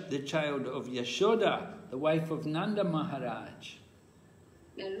the child of Yashoda, the wife of Nanda Maharaj.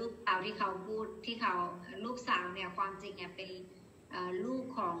 แล้วลูกสาวที่เขาพูดที่เขาลูกสาวเนี่ยความจริงเนี่ยเป็นลูก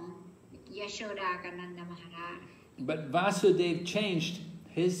ของยโชดากับนันดมหาราช But Vasudeva changed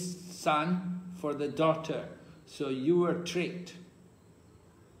his son for the daughter, so you were tricked.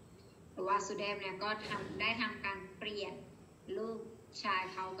 วาสุเดฟเนี่ยก็ได้ทำการเปลี่ยนลูกชาย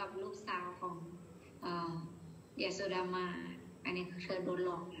เขากับลูกสาวของยโสดามาอันนี้คือเธอโดนหล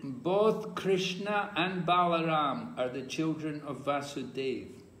อก Both Krishna and Balaram are the children of Vasudeva.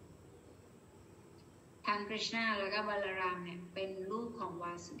 ทั้งกฤษณาและก็บาลารามเนี่ยเป็นลูกของว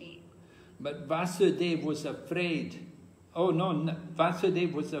าสุเดฟ But Vasudeva was afraid. Oh no,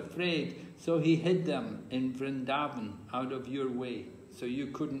 Vasudeva was afraid, so he hid them in Vrindavan out of your way, so you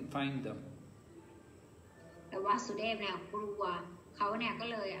couldn't find them. แต่วาสุเดฟเนี่ยกลัวเขาเนี่ยก็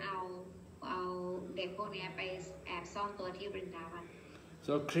เลยเอาเด็กพวกนี้ไปแอบซ่อนตัวที่บรินดาวัน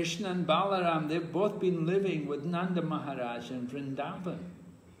So Krishna and Balaram, they've both been living with Nanda Maharaj in Vrindavan.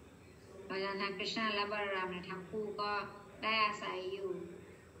 เพราะฉะนั้นทั้งกฤษณาและบาลารามเนี่ยทั้งคู่ก็ได้อาศัยอยู่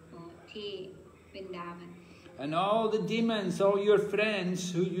ที่บรินดาวัน And all the demons, all your friends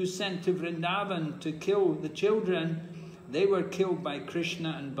who you sent to Vrindavan to kill the children, they were killed by Krishna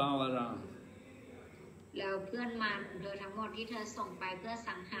and Balaram. แล้วเพื่อนมารของเธอทั้งหมดที่เธอส่งไปเพื่อ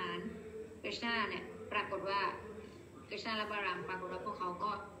สังหารกฤษณาเนี่ยปรากฏว่ากฤษณาและบาลารามปรากฏว่าพวกเขา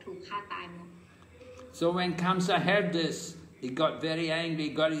ก็ถูกฆ่าตายหมด So when Kaṁsa heard this, he got very angry,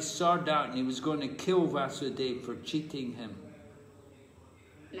 he got his sword out and he was going to kill Vasudeva for cheating him.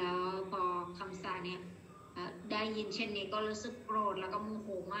 แล้วพอคัมสาเนี่ยได้ยินเช่นนี้ก็รู้สึกโกรธแล้วก็โมโห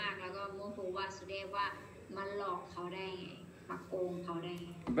มากแล้วก็โมโหวาสุเดฟว่ามันหลอกเขาได้ไงมาโกงเขาได้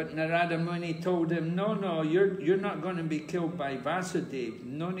But Narada Muni told him, no, you're not going to be killed by Vasudeva.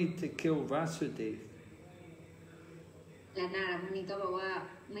 No need to kill Vasudeva. และนารามุนีก็บอกว่า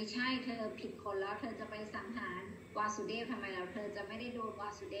ไม่ใช่เธอผิดคนแล้วเธอจะไปสังหารวาสุเดฟทำไมแล้วเธอจะไม่ได้โดนวา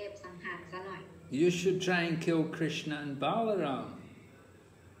สุเดฟสังหารซะหน่อย You should try and kill Krishna and Balaram.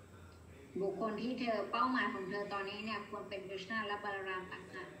 บุคคลที่เธอเป้าหมายของเธอตอนนี้เนี่ยควรเป็นกฤษณาและบาลารามต่าง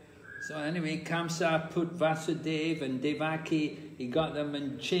หาก So anyway, Kaṁsa put Vasudeva and Devaki, he got them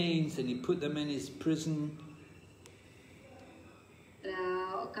in chains and he put them in his prison. แล้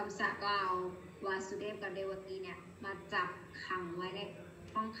วคัมสะก็เอาวาสุเดฟกับเดวกีเนี่ยมาจับขังไว้ใน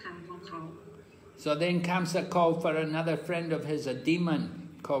ห้องขังของเขา So then Kaṁsa called for another friend of his, a demon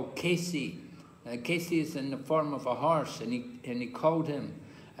called Kesi. Kesi is in the form of a horse, and he called him,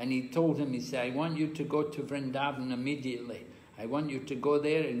 and he told him, he said, I want you to go to Vrindavan immediately. I want you to go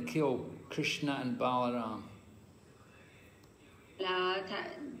there and kill Krishna and Balaram. แล้ว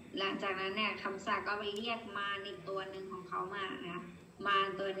หลังจากนั้นเนี่ยคัมสะก็ไปเรียกมารอีกตัวหนึ่งของเขามานะมาร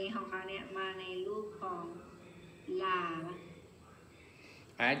ตัวนี้ของเขาเนี่ยมาในรูปของลา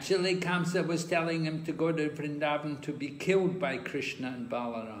Actually, Kaṁsa was telling him to go to Vrindavan to be killed by Krishna and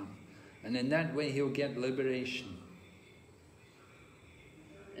Balaram. And in that way he'll get liberation.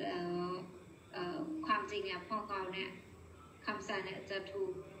 ความจริงเนี่ยพวกเขาเนี่ยคัมสะเนี่ยจะถู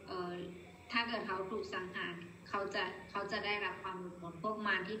กถ้าเกิดเขาถูกสังหารเขาจะได้รับความหลุดพ้นพวกม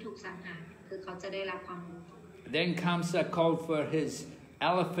ารที่ถูกสังหารคือเขาจะได้รับความหลุดพ้น Then Kaṁsa called for his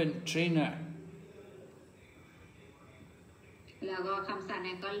elephant trainer. แล้วก็คัมสะเ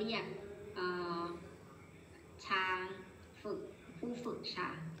นี่ยก็เรียกช้างฝึกผู้ฝึกช้า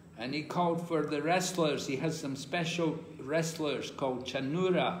ง And he called for the wrestlers. He has some special wrestlers called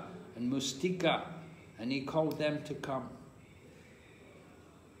Chanura and Mustika, and he called them to come.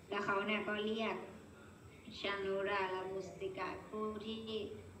 แล้วเขาเนี่ยก็เรียกชานูราและมุสติกาผู้ที่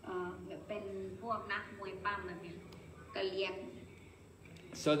เป็นพวกนักมวยปั้มแบบนี้ก็เรียก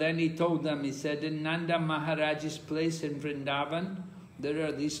So then he told them, he said, in Nanda Maharaj's place in Vrindavan, there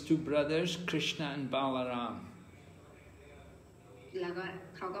are these two brothers, Krishna and Balaram. แล้วก็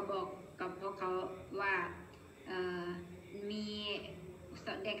เขาก็บอกกับพวกเขาว่ามี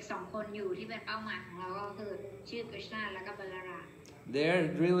เด็กสองคนอยู่ที่เป็นเป้าหมายของเราก็คือชื่อ Kṛṣṇa และก็บาลาราม They're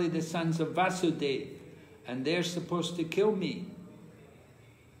really the sons of Vasudeva, and they're supposed to kill me.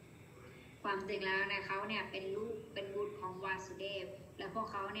 ความจริงแล้วเนี่ยเขาเนี่ยเป็นลูกเป็นบุตรของวาสุเดฟและพวก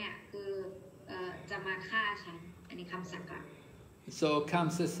เขาเนี่ยคือจะมาฆ่าฉันอันนี้คำสั่งกล่าว So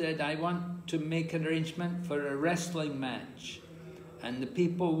Kaṁsa said, I want to make an arrangement for a wrestling match, and the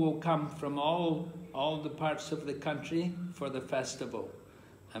people will come from all the parts of the country for the festival,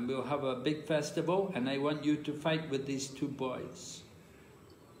 and we'll have a big festival, and I want you to fight with these two boys.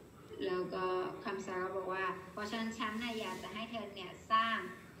 แล้วก็คำสั่งก็บอกว่าเพราะฉะนั้นฉันน่ะอยากจะให้เธอเนี่ยสร้าง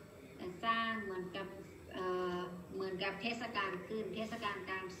เหมือนกับเทศกาลขึ้นเทศกาล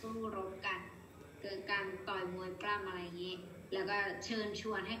การสู้รบกันเกิดการต่อยมวยปล้ำอะไรอย่างนี้แล้วก็เชิญช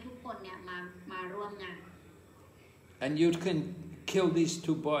วนให้ทุกคนเนี่ยมาร่วมงาน And you can kill these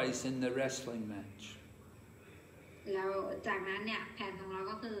two boys in the wrestling match. แล้วจากนั้นเนี่ยแผนของเรา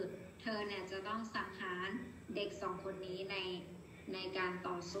ก็คือเธอเนี่ยจะต้องสังหารเด็กสองคนนี้ในการ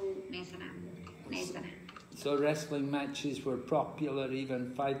ต่อสู้ในสนาม So wrestling matches were popular even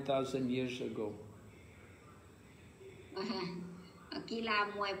 5,000 years ago. กีฬา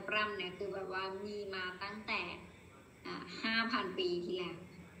มวยปล้ำเนี่ยคือแบบว่ามีมาตั้งแต่ 5,000 ปีที่แล้ว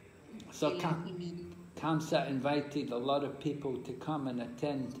So Kaṁsa invited a lot of people to come and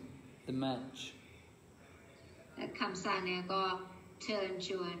attend the match. คัมสะเนี่ยก็เชิญช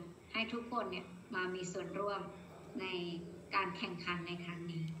วนให้ทุกคนเนี่ยมามีส่วนร่วมในการแข่งขันในครั้ง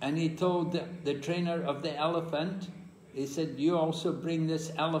นี้ And he told the trainer of the elephant, he said, you also bring this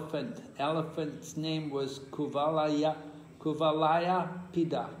elephant. Elephant's name was Kuvalaya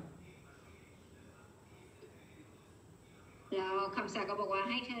Pida. แล้วคัมสะก็บอกว่า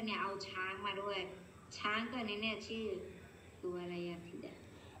ให้เธอเนี่ยเอาช้างมาด้วยช้างตัวนี้เนี่ยชื่อKuvalaya Pida.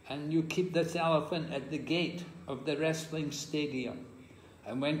 And you keep this elephant at the gate of the wrestling stadium.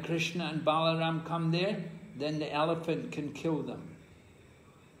 And when Krishna and Balaram come there, then the elephant can kill them.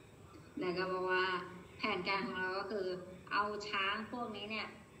 แล้วก็บอกว่าแผนการของเราก็คือเอาช้างพวกนี้เนี่ย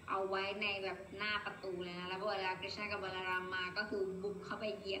เอาไว้ในแบบหน้าประตูเลยนะแล้วเวลา Krishna กับบาลารามมาก็คือบุกเข้าไป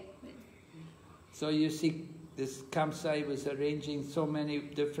เหยียบ So you see, this Kaṁsa was arranging so many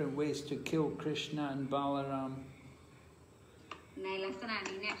different ways to kill Krishna and Balaram. ในลักษณะ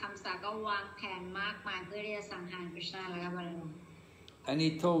นี้เนี่ยคัมสะก็วางแผนมากมายเพื่อที่จะสังหาร Krishna และก็บาลาราม And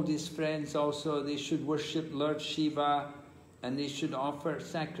he told his friends also they should worship Lord Shiva, and they should offer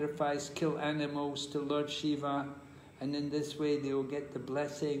sacrifice, kill animals to Lord Shiva, and in this way they will get the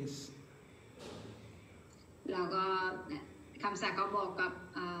blessings. แล้วก็คัมสะก็บอกกับ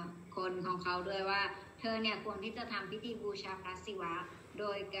คนของเขาด้วยว่าเธอเนี่ยควรที่จะทำพิธีบูชาพระศิวะโด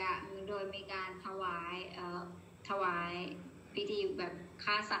ยมีการถวายพิธีแบบ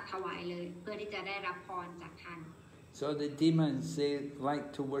ฆ่าสัตว์ถวายเลยเพื่อที่จะได้รับพรจากท่าน So the demons, they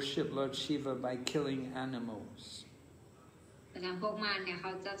like to worship Lord Shiva by killing animals. แต่การพวกมารเนี่ยเข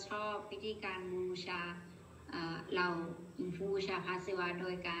าจะชอบพิธีการบูชาเราบูชาพระศิวะโด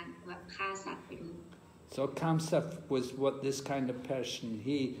ยการแบบฆ่าสัตว์ไปด้วย So Kaṁsa was what this kind of person.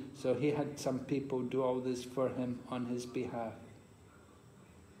 So he had some people do all this for him on his behalf.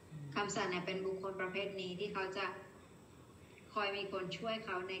 คัมสะเนี่ยเป็นบุคคลประเภทนี้ที่เขาจะคอยมีคนช่วยเข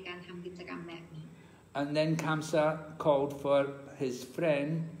าในการทำกิจกรรมแบบนี้ And then Kaṁsa called for his friend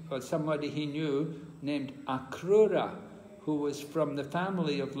or somebody he knew named Akrūra, who was from the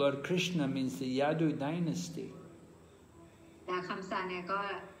family of Lord Krishna, means the Yadu dynasty. แต่คัมสะเนี่ยก็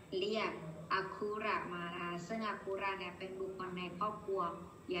เรียกอาคูระมาซึ่งอาคูระเนี่ยเป็นบุคคลในครอบครัว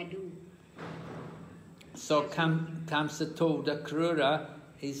ยาดู So Kaṁsa told Akrūra,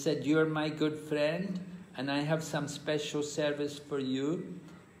 he said, "You're my good friend, and I have some special service for you.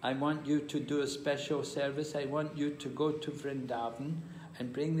 I want you to do a special service. I want you to go to Vrindavan and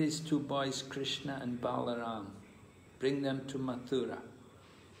bring these two boys, Krishna and Balaram. Bring them to Mathura."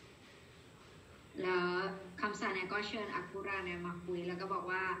 แล้วคัมสะเนี่ยก็เชิญอาคูระเนี่ยมาคุยแล้วก็บอก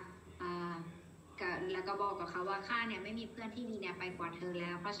ว่าแล้วก็บอกกับเขาว่าข้าเนี่ยไม่มีเพื่อนที่ดีเนี่ยไปกว่าเธอแ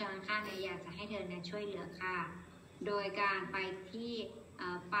ล้วเพราะฉะนั้นข้าเนี่ยอยากจะให้เธอเนี่ยช่วยเหลือข้าโดยการไปที่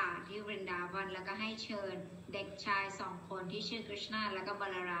ป่าที่วรินดาวันแล้วก็ให้เชิญเด็กชาย2 คนที่ชื่อ Kṛṣṇa แล้วก็บา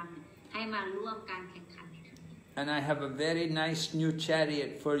ลารามให้มาร่วมการแข่งขันในครั้งนี้ And I have a very nice new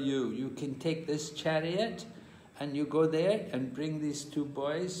chariot for you. You can take this chariot and you go there and bring these two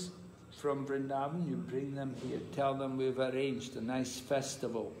boys from Vrindavan. You bring them here. Tell them we've arranged a nice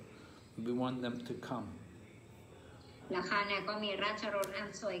festival. We want them to come. แล้วข้าเนี่ยก็มีราชรถอัน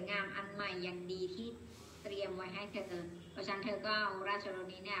สวยงามอันใหม่อย่างดีที่เตรียมไว้ให้เธอเพราะฉะนั้นเธอก็เอาราชรถ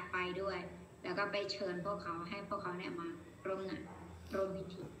นี้เนี่ยไปด้วยแล้วก็ไปเชิญพวกเขาให้พวกเขาเนี่ยมาร่วมงานร่วมพิ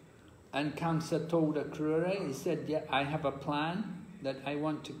ธี And Kaṁsa told Akrūra, he said, "Yeah, I have a plan that I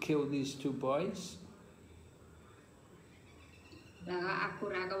want to kill these two boys." แล้วก็อาคู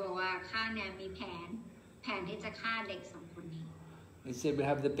ระก็บอกว่าข้าเนี่ยมีแผนที่จะฆ่าเด็ก2 คนนี้ He said, "We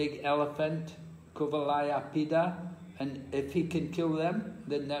have the big elephant, Kuvalaya Pida, and if he can kill them,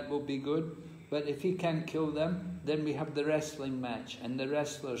 then that will be good. But if he can't kill them, then we have the wrestling match, and the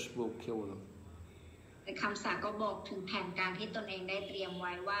wrestlers will kill them." แต่คัมสะก็บอกถึงแผนการที่ตนเองได้เตรียมไ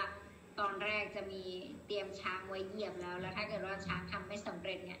ว้ว่าตอนแรกจะมีเตรียมช้างไว้เหยียบแล้วถ้าเกิดว่าช้างทำไม่สำเ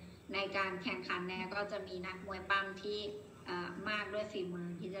ร็จเนี่ยในการแข่งขันเนี่ยก็จะมีนักมวยปั้มที่มากด้วยฝีมือ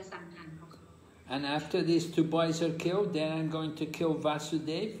ที่จะสังหารเขา And after these two boys are killed, then I'm going to kill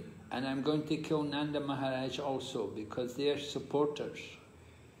Vasudeva, and I'm going to kill Nanda Maharaj also, because they are supporters.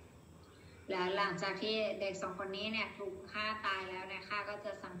 แล้วหลังจากที่เด็ก2 คนนี้เนี่ยถูกฆ่าตายแล้วเนี่ยข้าก็จ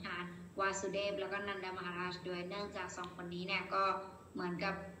ะสังหารวาสุเดฟแล้วก็นันดามหาราชด้วยเนื่องจาก2 คนนี้เนี่ยก็เหมือน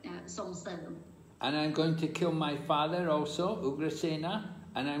กับส่งเสริม And I'm going to kill my father also, Ugrasena,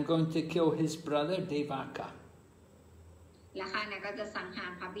 and I'm going to kill his brother Devaka. และข้าเนี่ยก็จะสังหา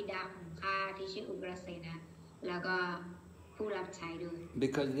รพระบิดาของข้าที่ชื่ออุกรเสนะแล้วก็ผู้รับใช้ด้วย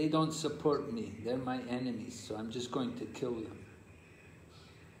Because they don't support me, they're my enemies, so I'm just going to kill them.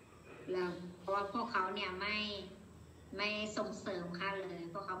 แล้วเพราะว่าพวกเขาเนี่ยไม่ส่งเสริมข้าเลย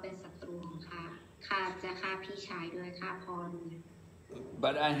พวกเขาเป็นศัตรูของข้าจะฆ่าพี่ชายด้วยฆ่าพ่อด้วย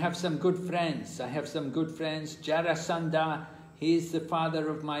But I have some good friends. I have some good friends. Jarasandha, he is the father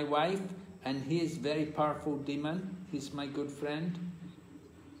of my wife, and he is very powerful demon. He's my good friend.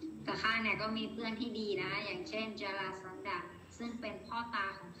 แต่ข้าเนี่ยก็มีเพื่อนที่ดีนะอย่างเช่นจาราสันดาซึ่งเป็นพ่อตา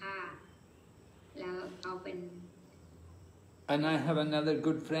ของข้าแล้วเขาเป็น And I have another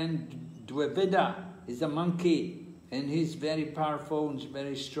good friend, B.V.V. He's a monkey, and he's very powerful and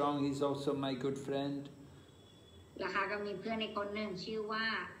very strong. He's also my good friend. แล้วข้าก็มีเพื่อนในคนหนึ่งชื่อว่า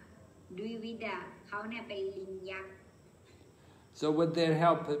ดุยวิดาเขาเนี่ยเป็นลิงยักษ์ So with their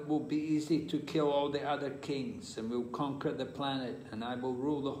help, it will be easy to kill all the other kings, and we'll conquer the planet, and I will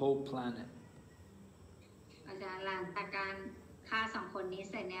rule the whole planet. อาจารย์หลังจากการฆ่า2 คนนี้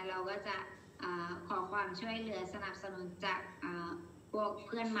เสร็จเนี่ยเราก็จะขอความช่วยเหลือสนับสนุนจากพวกเ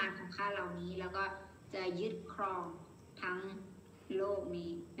พื่อนมารของข้าเหล่านี้แล้วก็จะยึดครองทั้งโลก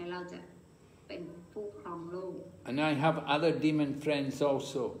นี้และเราจะเป็นผู้ครองโลก And I have other demon friends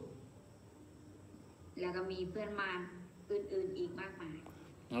also. แล้วก็มีเพื่อนมารอื่นๆอีกมากมาย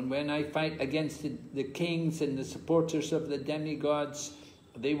And when I fight against the kings and the supporters of the demigods,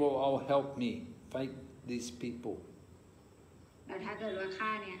 they will all help me fight these people. แล้วถ้าเกิดว่าข้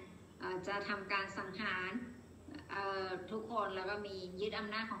าเนี่ยจะทำการสังหารทุกคนแล้วก็มียึดอ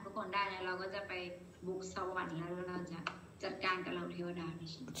ำนาจของทุกคนได้เนี่ยเราก็จะไปบุกสวรรค์แล้วเราจะจัดการกับเราเทวดา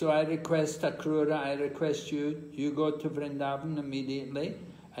So I request Akrūra, I request you go to Vrindavan immediately,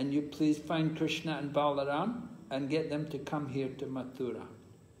 and you please find Krishna and Balaram and get them to come here to Mathura.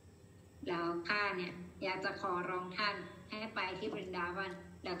 แล้วข้าเนี่ยอยากจะขอร้องท่าน ให้ไปที่บรินดาวัน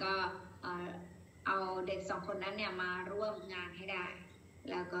แล้วก็เอาเด็ก2 คนนั้นเนี่ยมาร่วมงานให้ได้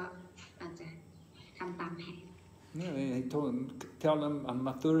แล้วก็อาจจะทำตามแผน Yeah, I told him, tell them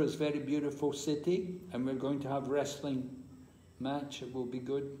Mathura is a very beautiful city and we're going to have wrestling match. It will be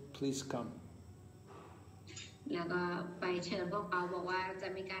good. Please come. แล้วก็ไปเชิญพวกเขาบอกว่าจะ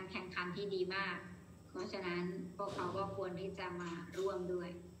มีการแข่งขันที่ดีมากเพราะฉะนั้นพวกเขาก็ควรที่จะมาร่วมด้วย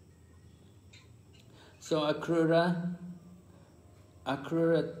So Akrūra,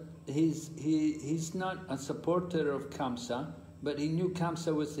 he's not a supporter of Kaṁsa, but he knew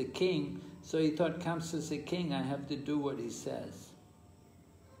Kaṁsa was the king, so he thought Kaṁsa's the king, I have to do what he says.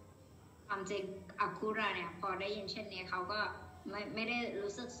 ความจริงอัคคูราเนี่ยพอได้ยินเช่นนี้เขาก็ไม่ได้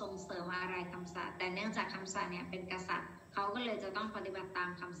รู้สึกส่งเสริมอะไรคำสั่งแต่เนื่องจากคำสั่งเนี่ยเป็นกษัตริย์เขาก็เลยจะต้องปฏิบัติตาม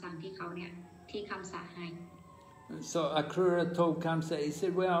คำสั่งที่เขาเนี่ยที่คำสั่งให้ So Akrūra told Kaṁsa, he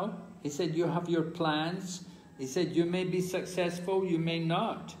said, well, he said, you have your plans. He said, you may be successful, you may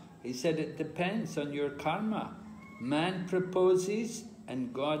not. He said, it depends on your karma. Man proposes and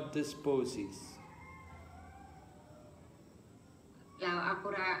God disposes. แล้วอัคคู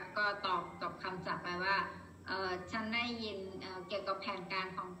ระก็ตอบคำสั่งไปว่าฉันได้ยินเกี่ยวกับแผนการ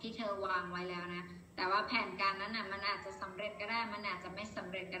ของที่เธอวางไว้แล้วนะแต่ว่าแผนการนั้นน่ะมันอาจจะสำเร็จก็ได้มันอาจจะไม่สำ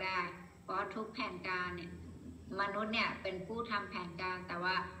เร็จก็ได้เพราะทุกแผนการเนี่ยมนุษย์เนี่ยเป็นผู้ทำแผนการแต่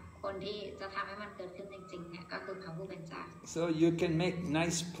ว่าคนที่จะทำให้มันเกิดขึ้นจริงๆเนี่ยก็คือพระผู้เป็นเจ้า So you can make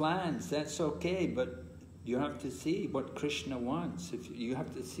nice plans, that's okay, but you have to see what Krishna wants. If you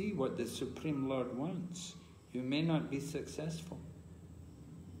have to see what the Supreme Lord wants, you may not be successful.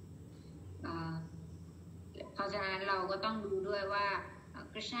 เพราะฉะนั้นเราก็ต้องดูด้วยว่า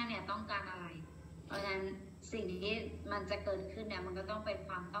คริชนาเนี่ยต้องการอะไรเพราะฉะนั้นสิ่งที่มันจะเกิดขึ้นเนี่ยมันก็ต้องเป็นค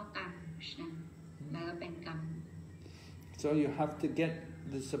วามต้องการของคริชนาแล้วก็เป็นกรรม So you have to get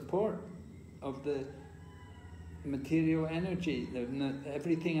the support of the material energy.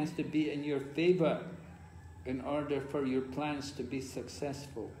 Everything has to be in your favor in order for your plans to be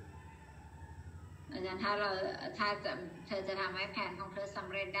successful. อาจารย์ถ้าเธอจะทำให้แผนของเธอสำ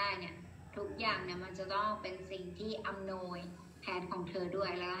เร็จได้เนี่ยทุกอย่างเนี่ยมันจะต้องเป็นสิ่งที่อำนวยแผนของเธอด้ว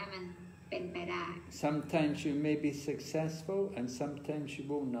ยแล้วให้มันเป็นไปได้ Sometimes you may be successful and sometimes you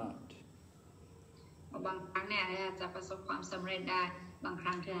will not. บางครั้งเนี่ยเธอจะประสบความสำเร็จได้บางค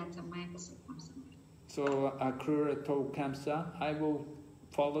รั้งเธอจะไม่ประสบความสำเร็จ So Akrūra told Kaṁsa, I will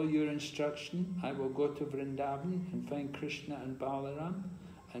follow your instruction. I will go to Vrindavan and find Krishna and Balaram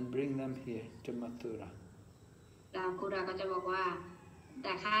and bring them here to Mathura. แล้วครูราก็จะบอกว่าแ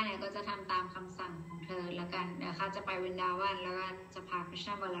ต่ข้าเนี่ยก็จะทำตามคำสั่งของเธอแล้วกันเดี๋ยวข้าจะไปวรินดาวันแล้วก็จะพาคริชน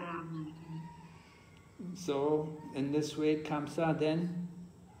าบาลารามมา So in this way Kaṁsa then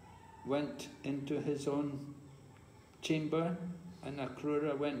went into his own chamber and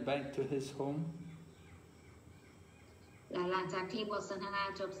Akrūra went back to his home. แล้วหลังจากที่บทสนทนา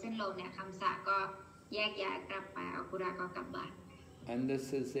จบสิ้นลงเนี่ยคำสะก็แยกย้ายกลับไปอัครูราก็กลับบ้าน And this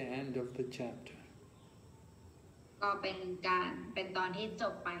is the end of the chapter. ก็เป็นตอนที่จ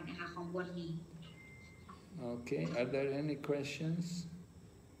บไปนะคะของบทนี้ Okay, are there any questions?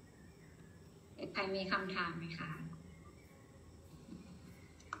 ใครมีคำถามไหมคะ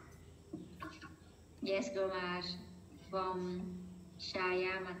Yes, Gurmaharaj from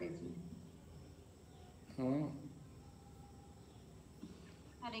Shaya Mataji. Oh.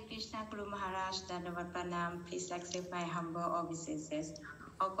 Hare Krishna, Guru Maharaj, Dandavat Pranam. Please accept my humble obeisances.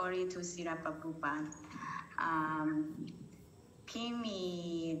 All glory to Srila Prabhupada. พี่มี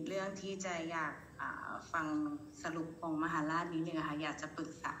เรื่องที่จะอยากฟังสรุปของมหาราชนิดนึงค่ะอยากจะปรึ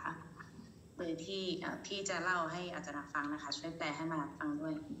กษาโดยที่พี่จะเล่าให้อาจารย์ฟังนะคะช่วยแปลให้มหาฟังด้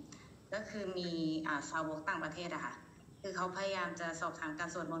วยก็คือมีสาวกต่างประเทศอะค่ะคือเขาพยายามจะสอบถามการ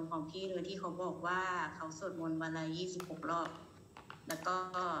สวดมนต์ของพี่โดยที่เขาบอกว่าเขาสวดมนต์วันละ26 รอบแล้วก็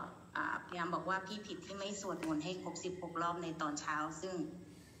พยายามบอกว่าพี่ผิดที่ไม่สวดมนต์ให้ครบ16 รอบในตอนเช้าซึ่ง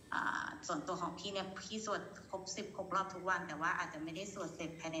ส่วนตัวของพี่เนี่ยพี่สวดครบ16 รอบทุกวันแต่ว่าอาจจะไม่ได้สวดเสร็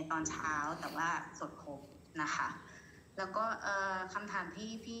จภายในตอนเช้าแต่ว่าสวดครบนะคะแล้วก็คำถามที่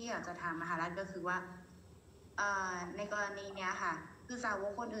พี่อยากจะถามมหาราชก็คือว่าในกรณีเนี้ยค่ะคือสาว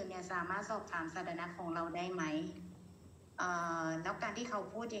กคนอื่นเนี่ยสามารถสอบถามศาสนาของเราได้ไหมแล้วการที่เขา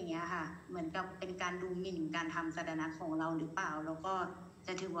พูดอย่างเงี้ยค่ะเหมือนกับเป็นการดูหมิ่นการทำศาสนาของเราหรือเปล่าแล้วก็จ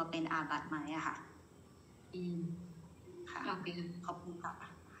ะถือว่าเป็นอาบัติไหมอะค่ะค่ะขอบคุณค่ะ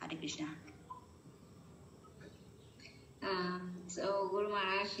Hare Krishna. So Guru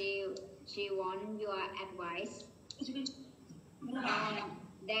Maharaj, she want your advice.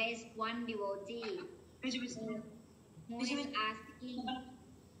 There is one devotee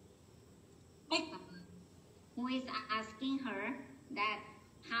who is asking her that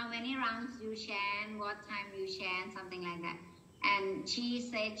how many rounds you chant, what time you chant, something like that. And she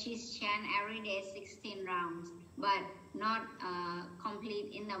said she's chant every day 16 rounds, but not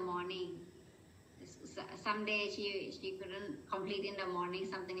complete in the morning. Some days she couldn't complete in the morning,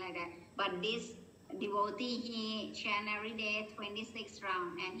 something like that. But this devotee, he chant every day 26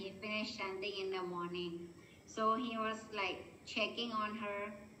 rounds, and he finished chanting in the morning. So he was like checking on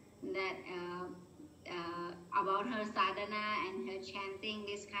her that about her sadhana and her chanting,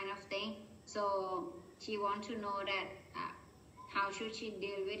 this kind of thing. So she wants to know that how should she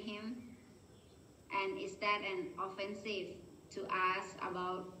deal with him, and is that an offensive to ask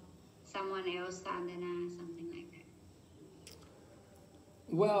about someone else's sadhana, something like that?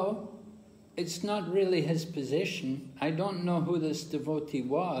 Well, it's not really his position. I don't know who this devotee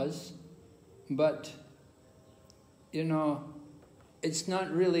was, but you know, it's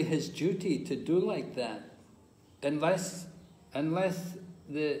not really his duty to do like that, unless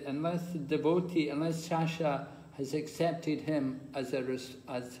the devotee, unless Shasha has accepted him as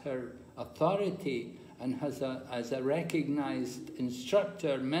her authority and as a recognized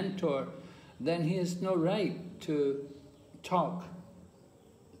instructor, mentor, then he has no right to talk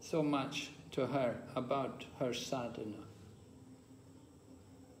so much to her about her sadhana.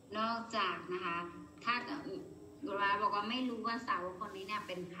 นอกจากนะคะถ้ากุลาบอกว่าไม่รู้ว่าสาวกคนนี้เนี่ยเ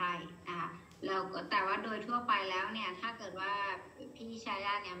ป็นใครนะคะแล้วแต่ว่าโดยทั่วไปแล้วเนี่ยถ้าเกิดว่าพี่ชาย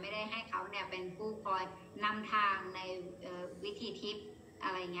าเนี่ยไม่ได้ให้เขาเนี่ยเป็นผู้คอยนำทางในวิธีทิพย์อะ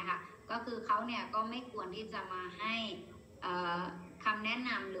ไรเงี้ยค่ะก็คือเขาเนี่ยก็ไม่ควรที่จะมาให้คำแนะน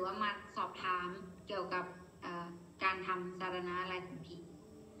ำหรือว่ามาสอบถามเกี่ยวกับการทำสาธารณะอะไรของพี่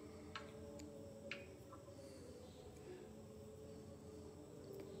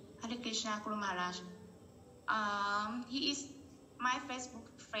Hare Krishna, Guru Maharaj. He is my Facebook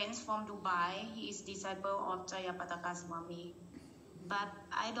friend from Dubai. He is disciple of Ch.36 Swami. But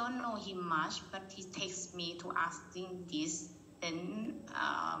I don't know him much, but he texts me to asking this. Then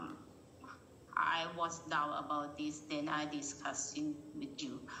I was down about this. Then I discussing with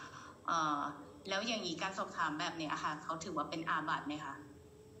you. แล้วอย่างนี้การสอบถามแบบนี้ค่ะเขาถือว่าเป็นอาบัติไหมคะ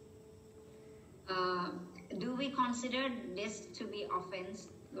Do we consider this to be offense,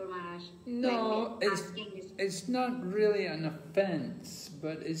 Guru Maharaj? No, it's not really an offense,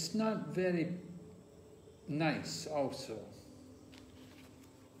 but it's not very nice also.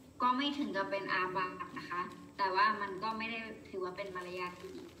 ก็ไม่ถึงกับเป็นอาบัตินะคะแต่ว่ามันก็ไม่ได้ถือว่าเป็นมารยาทที่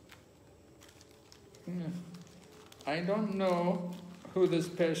ดี I don't know who this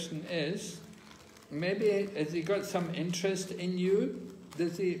person is. Maybe has he got some interest in you?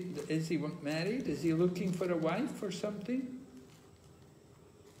 Is he married? Is he looking for a wife or something?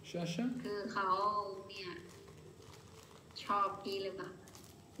 Shasha? คือเขาเนี่ยชอบพี่หรือเปล่า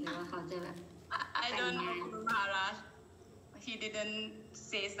หรือว่าเขาจะแบบ I don't know, Guru Maharaj. He didn't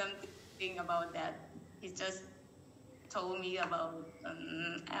say something about that. He just told me about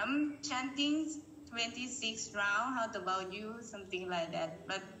I'm chanting 26 rounds. How about you? Something like that.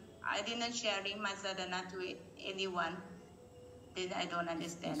 But I didn't sharing my sadhana to anyone. Then I don't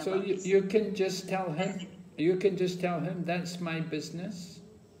understand. So you can just tell him. You can just tell him that's my business.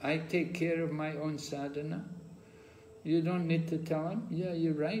 I take care of my own sadhana. You don't need to tell him. Yeah,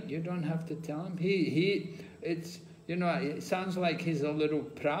 you're right. You don't have to tell him. It's, you know, it sounds like he's a little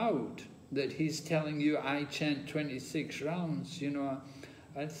proud that he's telling you I chant 26 rounds. You know,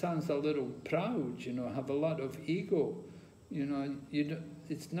 it sounds a little proud. You know, have a lot of ego. You know,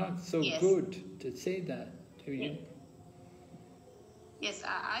 it's not so good to say that to you. Yes,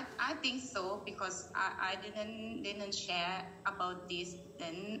 I think so because I didn't share about this.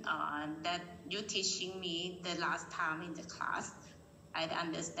 Then that you teaching me the last time in the class, I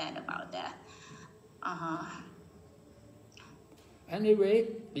understand about that. Anyway,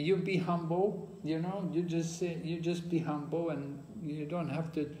 you be humble. You know, you just be humble, and you don't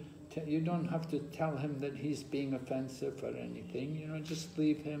have to tell him that he's being offensive or anything. You know, just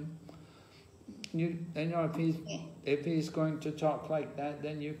leave him. You know, if he's going to talk like that,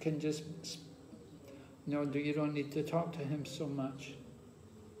 then you can just, you know, you don't need to talk to him so much.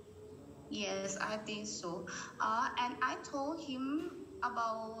 Yes, I think so. And I told him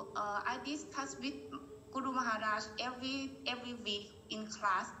about I discuss with Guru Maharaj every week in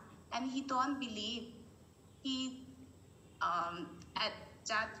class, and he don't believe. He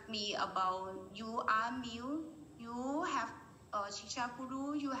judged me about you are new, you have Shiksha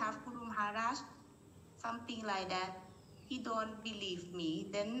Guru, you have Guru Maharaj. Something like that. He don't believe me.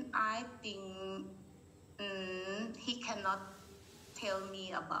 Then I think he cannot tell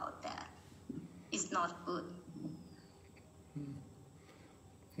me about that. It's not good.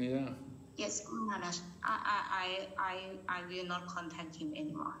 Yeah. Yes, Maharaj. I will not contact him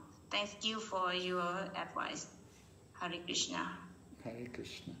anymore. Thank you for your advice. Hare Krishna. Hare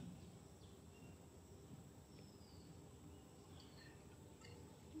Krishna.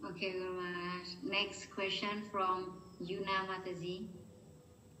 Okay, Guru Maharaj. Next question from Yuna Mataji.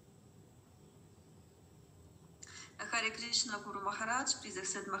 Hare Krishna, Guru Maharaj. Please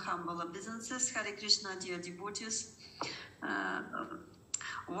accept my humble obeisances. Hare Krishna, dear devotees.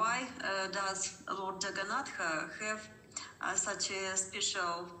 Why does Lord Jagannath have such a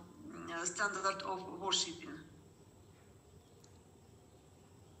special standard of worshipping?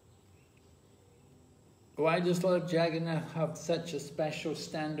 Why does Lord Jagannath have such a special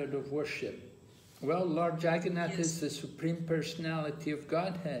standard of worship? Well, Lord Jagannath is the Supreme Personality of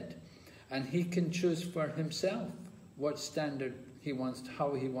Godhead, and he can choose for himself what standard he wants,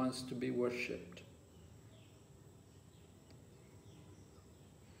 how he wants to be worshipped.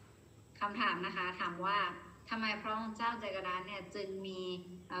 คำถามนะคะถามว่าทำไมพระองค์เจ้าจักรพรรดิเนี่ยจึงมี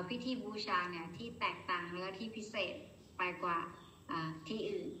พิธีบูชาเนี่ยที่แตกต่างและที่พิเศษไปกว่าที่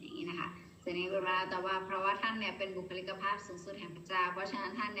อื่นอย่างนี้นะคะซึ่งในเวลาแต่ว่าเพราะว่าท่านเนี่ยเป็นบุคลิกภาพสูงสุดแห่งพระเจ้าเพราะฉะนั้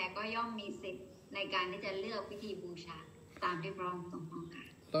นท่านเนี่ยก็ย่อมมีสิทธิ์ในการที่จะเลือกพิธีบูชาตามที่พระองค์ทรงต้องการ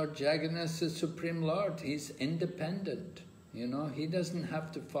Lord Jagannath is Supreme Lord. He's independent. You know, he doesn't have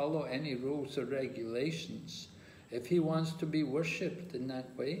to follow any rules or regulations. If he wants to be worshipped in that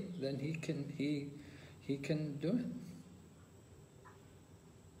way, then he can do it.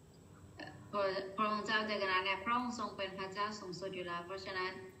 พระองค์เจ้าจักรพรรดิเนี่ยพระองค์ทรงเป็นพระเจ้าสูงสุดอยู่แล้วเพราะฉะนั้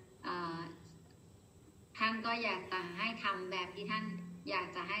นท่านก็อยากจะให้ทำแบบที่ท่านอยาก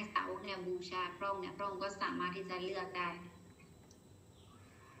จะให้สาวกเนี่ยบูชาพระองค์เนี่ยพระองค์ก็สามารถที่จะเลือกได้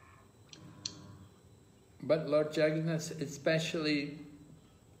But Lord Jagannath is especially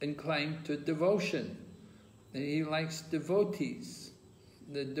inclined to devotion. He likes devotees.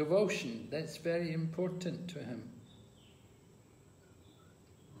 The devotion, that's very important to him.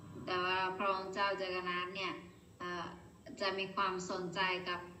 แต่ว่าพระองค์เจ้าจักรพรรดิเนี่ยจะมีความสนใจ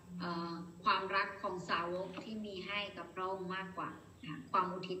กับความรักของสาวกที่มีให้กับพระองค์มากกว่าความ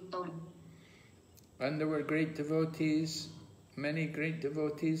อุทิศตน And there were great devotees, many great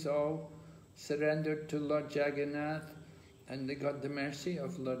devotees, all surrendered to Lord Jagannath, and they got the mercy of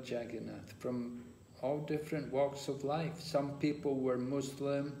Lord Jagannath from all different walks of life. Some people were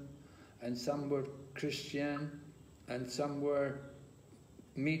Muslim, and some were Christian, and some were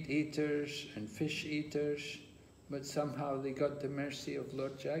meat eaters and fish eaters, but somehow they got the mercy of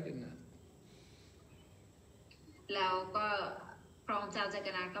Lord Jagannath. แล้วก็พระองค์เจ้าจัก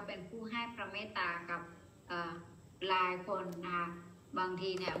รพรรดิก็เป็นผู้ให้พระเมตตากับหลายคนนะคะบางที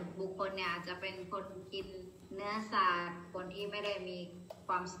เนี่ยบุคคลเนี่ยอาจจะเป็นคนกินเนื้อสัตว์คนที่ไม่ได้มีค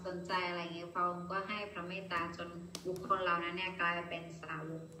วามสนใจอะไรเงี้ยพระองค์ก็ให้พระเมตตาจนบุคคลเหล่านั้นเนี่ยกลายเป็นสา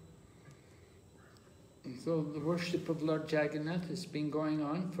วก So the worship of Lord Jagannath has been going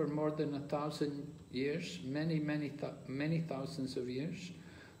on for more than 1,000 years, many thousands of years,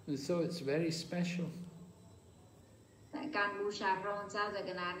 and so it's very special. การบูชาพระองค์เจ้าจัก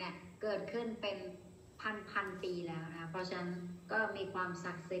รพรรดิเนี่ยเกิดขึ้นเป็นพันปีแล้วนะเพราะฉะนั้นก็มีความ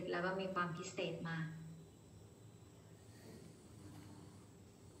ศักดิ์สิทธิ์แล้วก็มีความพิเศษมาก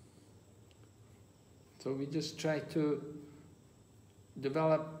So we just try to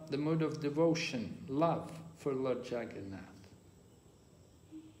develop the mood of devotion, love for Lord Jagannath.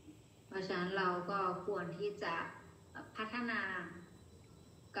 เพราะฉะนั้นเราก็ควรที่จะพัฒนา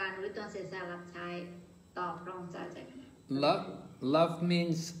การรู้ตนเสียสละรับใช้ต่อพระองค์เจ้าจักรพรรดิ Love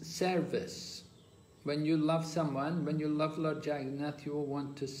means service. When you love someone, when you love Lord Jagannath, you will want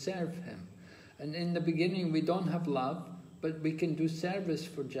to serve him. And in the beginning we don't have love, but we can do service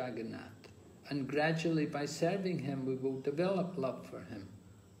for Jagannath. And gradually by serving him, we will develop love for him.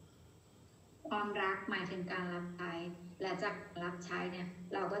 ความรักหมายถึงการรับใช้และจากรับใช้เนี่ย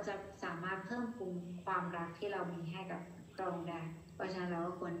เราก็จะสามารถเพิ่มพูนความรักที่เรามีให้กับพระองค์ได้เพราะฉะนั้นเรา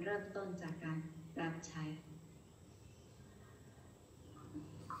ก็ควรเริ่มต้นจากการรับใช้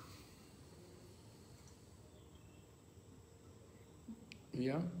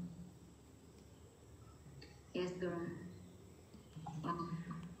Yeah. Yes, Guru.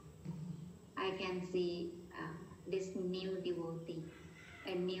 I can see this new devotee,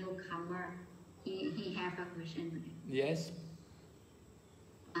 a newcomer. He have a question. Yes.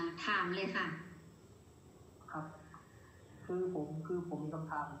 ถามเลยค่ะ ครับคือผมมีคำ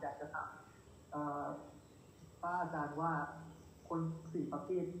ถามอยากจะถามพระอาจารย์ว่าคน4ประเภ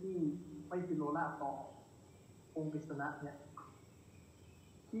ทที่ไม่ฟิโลราต่อองค์กฤษณะเนี่ย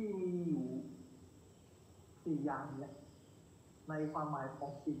ที่มีอยู่4อย่างเนี่ยในความหมายขอ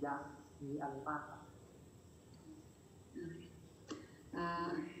ง4อย่างมีอะไรบ้างครับ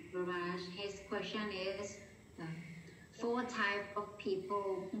Maharaj, his question is, 4 types of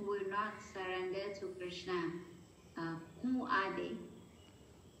people who will not surrender to Krishna. Who are they?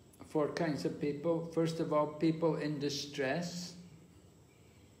 4 kinds of people. First of all, people in distress.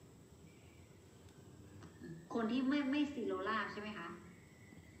 คนที่ไม่สิโลลาภใช่ไหมคะ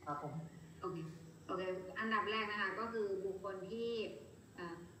ครับผม โอเค อันดับแรกนะคะก็คือบุคคลที่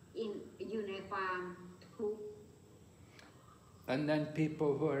อยู่ในความทุกข์ And then people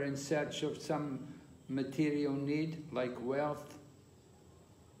who are in search of some material need, like wealth.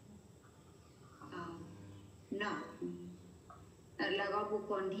 No. แล้วก็บุค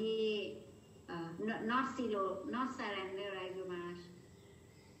คลที่ not surrender, right, Vinash?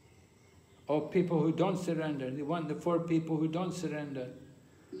 Oh, people who don't surrender. They want the 4 people who don't surrender.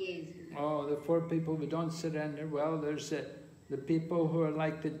 Yes. Oh, the 4 people who don't surrender. Well, there's the people who are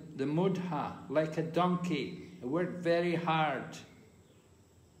like the mudha, like a donkey. They work very hard.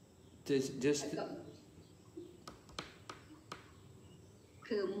 Just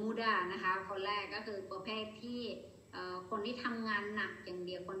คือมูดานะคะคนแรกก็คือประเภทที่คนที่ทำงานหนักอย่างเ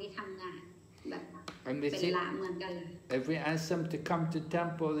ดียวคนที่ทำงานแบบเป็นละเหมือนกันเลย If we ask them to come to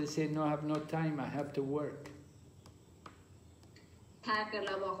temple, they say, no, I have no time, I have to work. ถ้าเกิดเ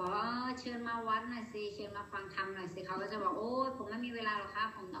ราบอกเขาเชิญมาวัดหน่อยสิเชิญมาฟังธรรมหน่อยสิเขาก็จะบอกโอ้ผมไม่มีเวลาหรอกครับ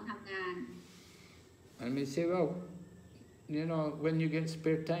ผมต้องทำงาน And we say, well, you know, when you get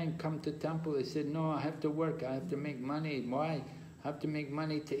spare time, come to temple. They say, no, I have to work, I have to make money. Why? I have to make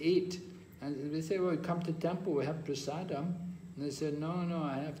money to eat. And we say, well, come to temple, we have prasadam. And they say, no,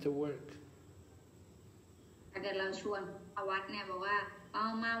 I have to work. ถ้าเกิดเราชวนมาวัดเนี่ยบอกว่าเอา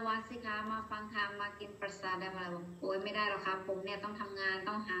มาวัดสิคะมาฟังธรรมมากินประสาทได้มาบอกโอ้ยไม่ได้หรอกครับผมเนี่ยต้องทำงาน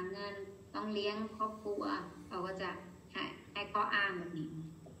ต้องหาเงินต้องเลี้ยงครอบครัวเขาก็จะให้ข้ออ้างแบบนี้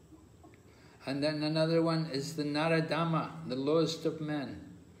And then another one is the Naradama, the lowest of men,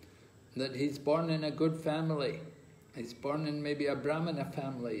 that he's born in a good family. He's born in maybe a Brahmana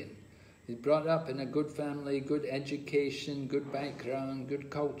family. And he's brought up in a good family, good education, good background, good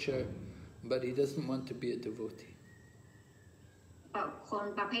culture, but he doesn't want to be a devotee. คน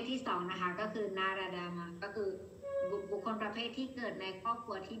ประเภทที่2นะคะก็คือนาราดามาก็คือบุคคลประเภทที่เกิดในครอบค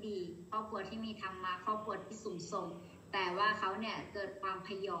รัวที่ดีครอบครัวที่มีธรรมะครอบครัวที่สูงส่งแต่ว่าเขาเนี่ยเกิดความพ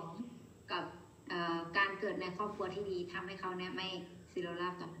ยองกับการเกิดในครอบครัวที่ดีทำให้เขาเนี่ยไม่สิโรลา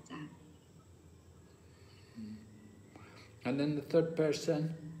ภต่อพระเจ้า And then the third person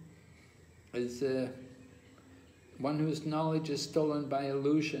is one whose knowledge is stolen by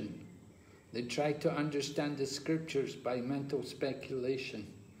illusion. They try to understand the scriptures by mental speculation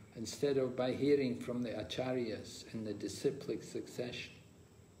instead of by hearing from the acharyas in the disciplic succession.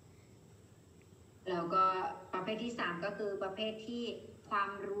 แล้วก็ประเภทที่3ก็คือประเภทที่ควา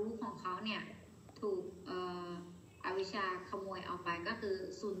มรู้ของเขาเนี่ยถูกอวิชชาขโมยเอาไปก็คือ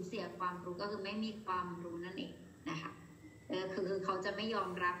สูญเสียความรู้ก็คือไม่มีความรู้นั่นเองนะคะคือเขาจะไม่ยอ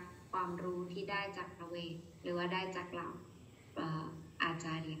มรับความรู้ที่ได้จากพระเวทหรือว่าได้จากเราอาจ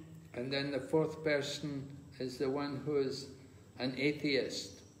ารย์ And then the 4th person is the one who is an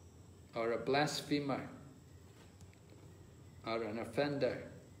atheist or a blasphemer or an offender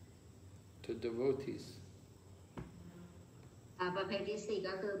to devotees. ประเภทที่4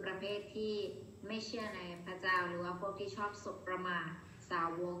ก็คือประเภทที่ไม่เชื่อในพระเจ้าหรือว่าพวกที่ชอบสบประมาทสา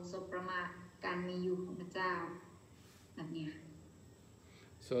วกสบประมาทการมีอยู่ของพระเจ้าแบบนี้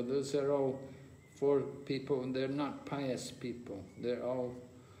So those are all 4 people, and they're not pious people. They're all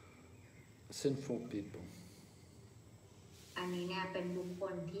sinful people. อันนี้เนี่ยเป็นบุคค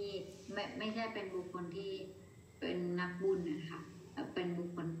ลที่ไม่ใช่เป็นบุคคลที่เป็นนักบุญนะคะเป็นบุค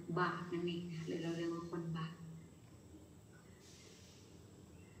คลบาปนั่นเองหรือเราเรียกว่าคนบาป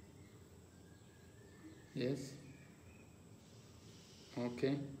Yes?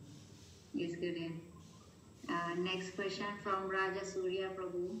 Okay. Yes, good. Next question from Raja Surya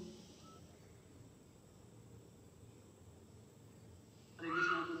Prabhu.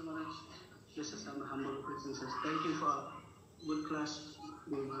 This is some humble questions. Thank you for good class,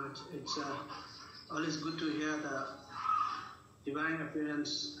 very much. It's always good to hear the divine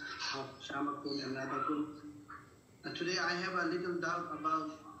appearance of Shamakun and Radhakun. Today I have a little doubt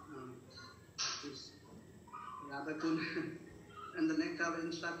about this Radhakun and the nectar of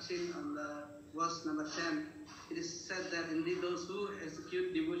instruction on the verse number 10. It is said that indeed those who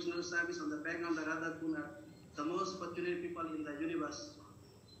execute devotional service on the background of the Radhakun are the most fortunate people in the universe.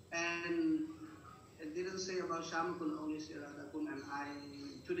 And it didn't say about Shamakun, only say Radhakun. And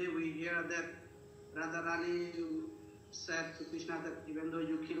today we hear that Radharani said to Krishna that even though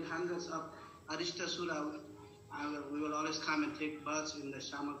you kill hundreds of Arishtasura, we will always come and take births in the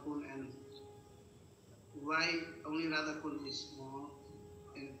Shamakun. And why only Radhakun is more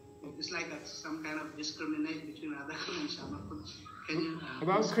it's like some kind of discrimination between Radha and Shamakund. Can you?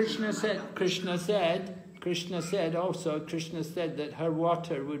 Well, Krishna said that her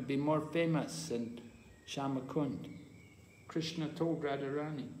water would be more famous than Shamakund. Krishna told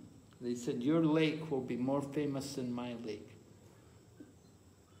Radharani, they said, your lake will be more famous than my lake.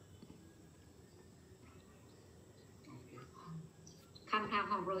คำถาม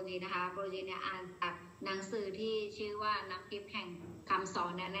ของโปรจีนะคะโปรจีเนี่ยอ่านจากหนังสือที่ชื่อว่าน้ำทิพย์แห่งคำสอ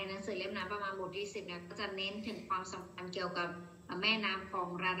นเนี่ยในหนังสือเล่มนั้นประมาณบทที่10เนี่ยก็จะเน้นถึงความสำคัญเกี่ยวกับแม่น้ำของ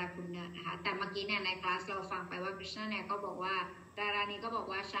ราดาคุณนะคะแต่เมื่อกี้เนี่ยในคลาสเราฟังไปว่าคริชนาเนี่ยก็บอกว่าราดานีก็บอก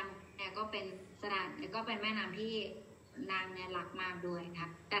ว่าชัมเนี่ยก็เป็นสถานก็เป็นแม่น้ำที่นางเนี่ยรักมากด้วยค่ะ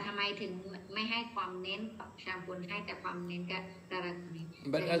แต่ทำไมถึงไม่ให้ความเน้นกับชัมปุนให้แต่ความเน้นกับราดาคุณนี่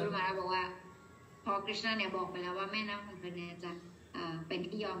แต่กุรุมาราบอกว่าพอคริชนาเนี่ยบอกไปแล้วว่าแม่น้ำของเธอเนี่ยจะเป็น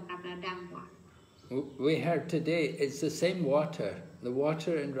ที่ยอมรับและดังกว่า We heard today it's the same water. The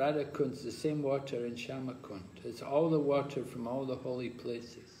water in Radhakund is the same water in Shamakund. It's all the water from all the holy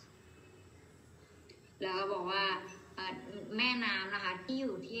places. แล้วก็บอกว่าแม่น้ำนะคะที่อ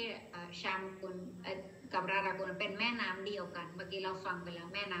ยู่ที่ชามกุลกับราดากุลเป็นแม่น้ำเดียวกันเมื่อกี้เราฟังไปแล้ว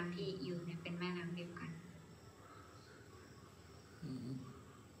แม่น้ำที่อยู่เนี่ยเป็นแม่น้ำเดียวกัน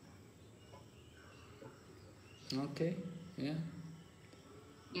Okay, yeah.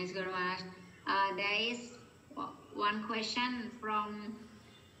 Yes, Guru Maharaj. There is one question from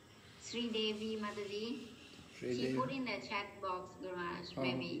Sri Devi Mataji. She put in the chat box, Guru Maharaj.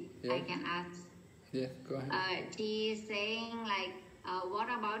 Maybe I can ask. Yeah, go ahead. She is saying like, what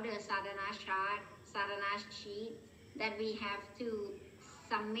about the sadhana sheet that we have to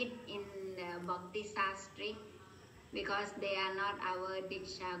submit in the Bhakti Sastri because they are not our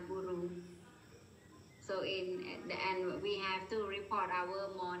Diksha Guru. So in the end, we have to report our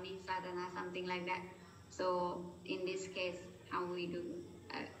morning sadhana, something like that. So in this case, how we do?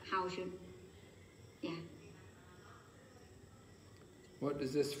 How should? Yeah. What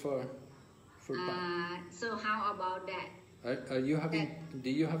is this for? So how about that? Are you having?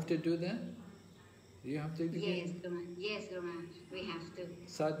 Do you have to do that? Do you have to do yes, that? Yes, Guru Maharaj. We have to.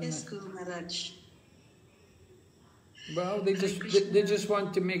 Sadhana. Yes, Guru Maharaj. Well, they just want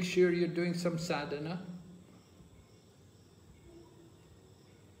to make sure you're doing some sadhana.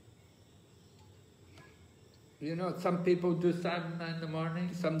 You know, some people do sadhana in the morning,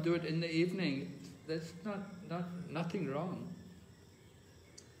 some do it in the evening. There's nothing wrong.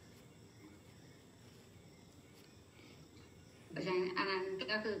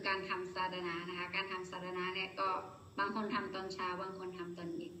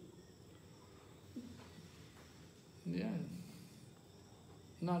 Yeah,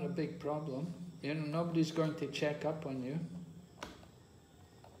 not a big problem. You know, nobody's going to check up on you.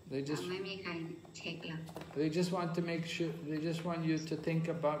 They just want to make sure. They just want you to think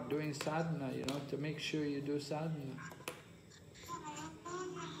about doing sadhana. You know, to make sure you do sadhana.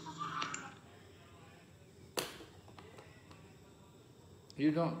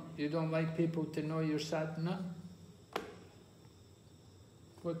 You don't like people to know your sadhana?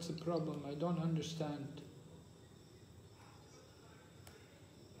 What's the problem? I don't understand.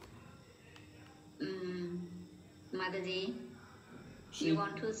 Mataji, you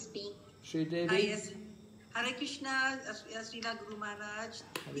want to speak? Sri Devi? Yes. Hare Krishna, Srila Guru Maharaj.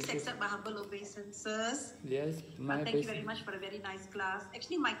 Please accept my humble obeisances. Yes, my Thank you very much for a very nice class.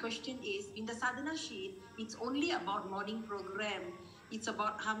 Actually, my question is, in the sadhana sheet, it's only about morning program. It's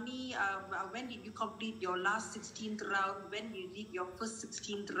about how many, when did you complete your last 16th round, when you did your first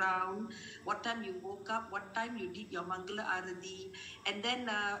 16th round, what time you woke up, what time you did your Mangala Arati, and then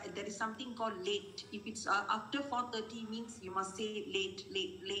there is something called late. If it's after 4:30 means you must say late,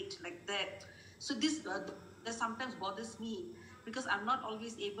 like that. So this that sometimes bothers me because I'm not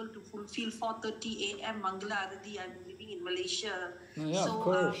always able to fulfill 4:30 a.m. Mangala Arati. I'm living in Malaysia. Yeah, so, of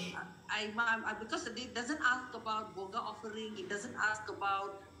course. Because it doesn't ask about Boga offering, it doesn't ask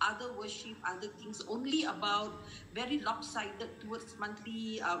about other worship, other things, only about very lopsided towards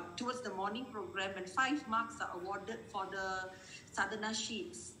monthly, towards the morning program, and 5 marks are awarded for the sadhana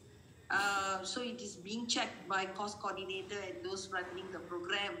sheets. So it is being checked by course coordinator and those running the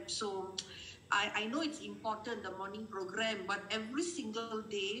program. So I know it's important, the morning program, but every single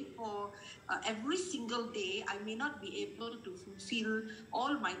day, I may not be able to fulfill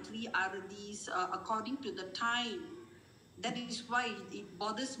all my 3 aratis according to the time. That is why it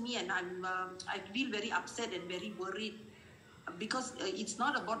bothers me, and I feel very upset and very worried because it's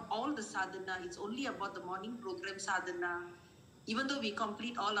not about all the sadhana, it's only about the morning program sadhana. Even though we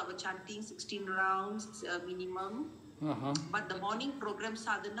complete all our chanting, 16 rounds minimum, but the morning program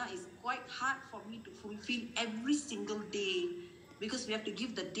sadhana is quite hard for me to fulfill every single day. because we have to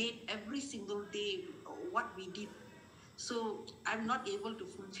give the date every single day what we did. So I'm not able to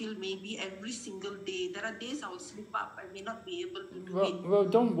fulfill maybe every single day. There are days I will slip up. I may not be able to do it. Well,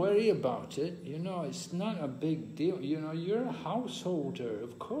 don't worry about it. You know, it's not a big deal. You know, you're a householder.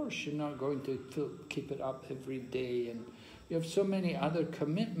 Of course, you're not going to keep it up every day. And you have so many other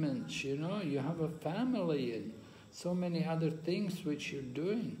commitments, you know. You have a family and so many other things which you're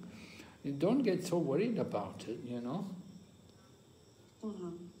doing. You don't get so worried about it, you know.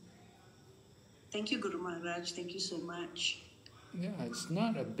 Thank you, Guru Maharaj. Thank you so much. Yeah, it's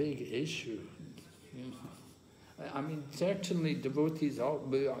not a big issue. You know. I mean, certainly devotees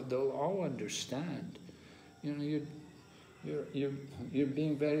they'll all understand. You know, you're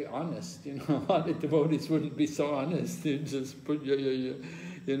being very honest. You know, a lot of devotees wouldn't be so honest. They'd just put you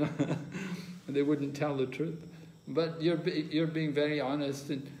know, they wouldn't tell the truth. But you're being very honest,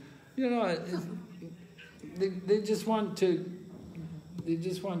 and you know, they just want to. They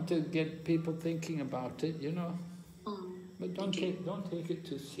just want to get people thinking about it, you know. But don't take it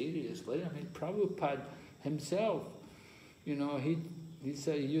too seriously. I mean, Prabhupada himself, you know, he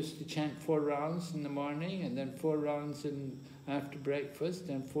said he used to chant 4 rounds in the morning, and then 4 rounds after breakfast,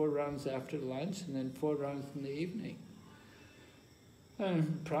 and 4 rounds after lunch, and then 4 rounds in the evening.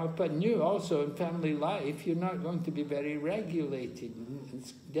 And Prabhupada knew also in family life you're not going to be very regulated.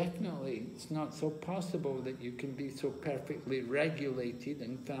 It's not so possible that you can be so perfectly regulated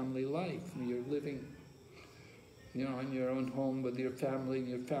in family life. You're living, you know, in your own home with your family, and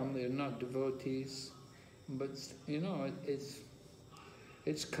your family are not devotees. But, you know,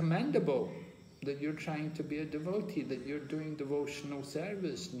 it's commendable that you're trying to be a devotee, that you're doing devotional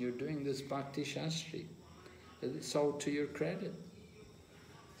service, and you're doing this Bhakti Shastri. It's all to your credit.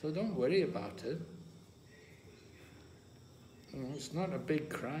 So don't worry about it. You know, it's not a big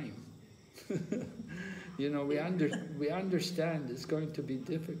crime. You know, we understand it's going to be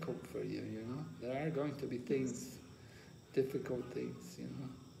difficult for you, you know. There are going to be things, difficult things, you know.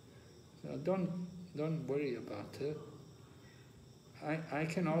 So don't worry about it. I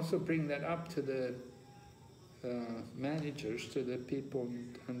can also bring that up to the managers, to the people,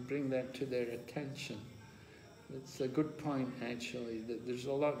 and bring that to their attention. It's a good point, actually, that there's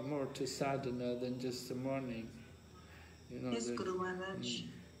a lot more to sadhana than just the morning. You know, yes, Guru Maharaj.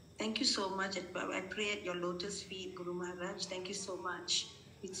 Thank you so much. I pray at your lotus feet, Guru Maharaj. Thank you so much.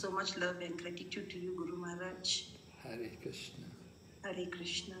 With so much love and gratitude to you, Guru Maharaj. Hare Krishna. Hare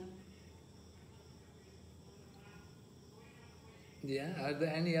Krishna. Yeah, are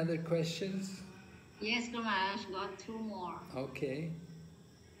there any other questions? Yes, Guru Maharaj, got 2 more. Okay.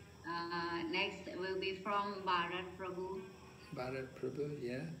 Next will be from Bharat Prabhu. Bharat Prabhu,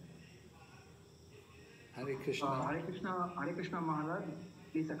 yeah. Hare Krishna. Hare Krishna Maharaj,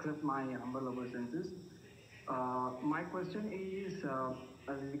 please accept my humble obeisances. My question is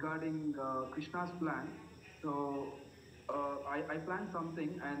regarding Krishna's plan. So I planned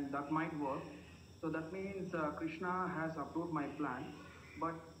something and that might work. So that means Krishna has approved my plan.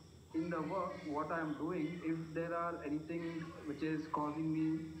 But in the work, what I am doing, if there are anything which is causing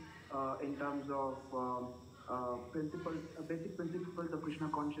me in terms of basic principles of Krishna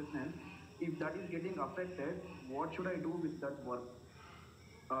consciousness, if that is getting affected, what should I do with that work?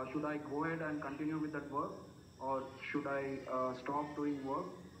 Should I go ahead and continue with that work, or should I stop doing work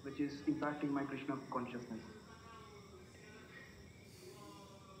which is impacting my Krishna consciousness?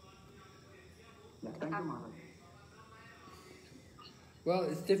 Yeah, thank you, Maharaj. Well,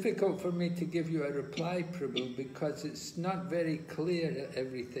 it's difficult for me to give you a reply, Prabhu, because it's not very clear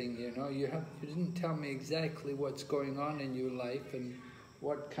everything, you know. You didn't tell me exactly what's going on in your life and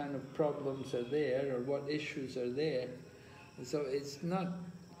what kind of problems are there or what issues are there. So it's not...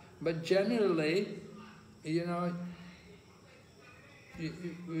 But generally, you know,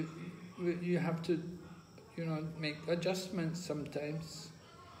 you have to, you know, make adjustments sometimes.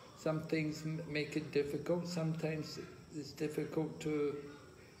 Some things make it difficult. Sometimes it's difficult to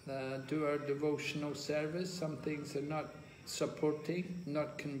do our devotional service. Some things are not supporting,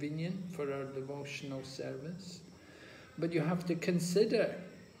 not convenient for our devotional service. But you have to consider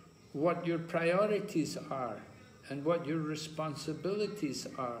what your priorities are and what your responsibilities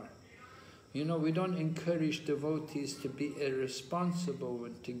are. You know, we don't encourage devotees to be irresponsible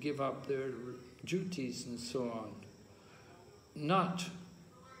and to give up their duties and so on. Not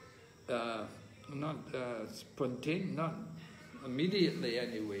spontaneous, not immediately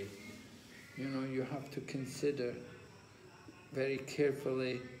anyway. You know, you have to consider very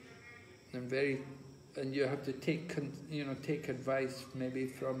carefully and you have to take advice maybe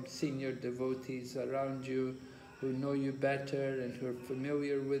from senior devotees around you who know you better and who are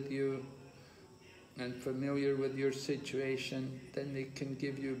familiar with you. and familiar with your situation, then they can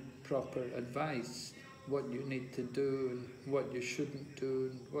give you proper advice, what you need to do and what you shouldn't do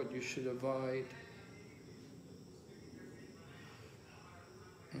and what you should avoid.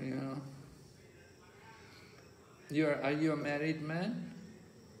 You know. Are you a married man?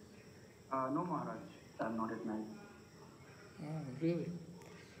 No, Maharaj, I'm not yet married. Oh, really?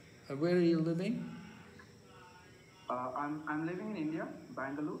 Where are you living? I'm living in India,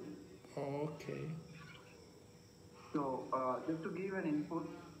 Bangalore. Oh, okay. So just to give an input,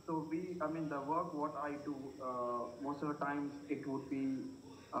 so the work what I do, most of the times it would be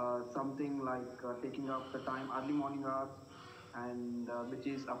something like taking up the time, early morning hours, and which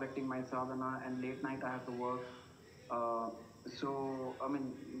is affecting my sadhana, and late night I have to work. So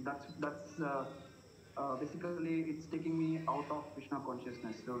that's basically it's taking me out of Krishna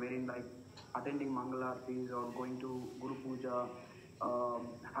consciousness. So wherein like attending Mangalartis or going to Guru Puja,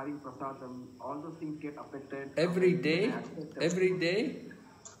 having prasadam, all those things get affected. Every day? Every day?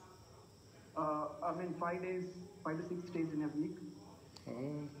 5 to 6 days in a week.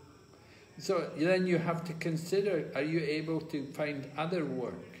 Oh. So then you have to consider, are you able to find other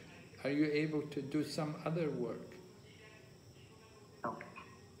work? Are you able to do some other work? Okay.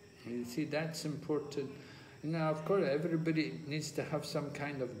 You see, that's important. Now, of course, everybody needs to have some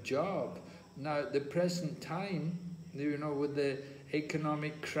kind of job. Now, at the present time, you know, with the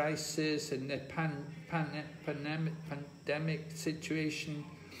economic crisis and the pandemic situation,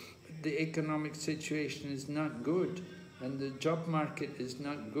 the economic situation is not good, and the job market is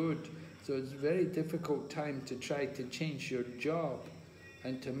not good. So it's a very difficult time to try to change your job,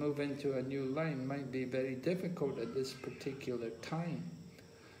 and to move into a new line might be very difficult at this particular time.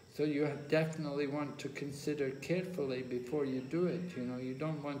 So you definitely want to consider carefully before you do it. You know, you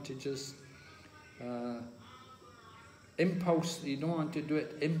don't want to just you don't want to do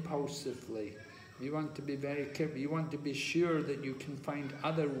it impulsively. You want to be very careful. You want to be sure that you can find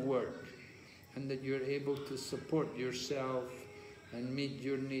other work and that you're able to support yourself and meet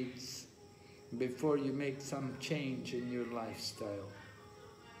your needs before you make some change in your lifestyle.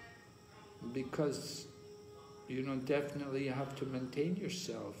 Because, you know, definitely you have to maintain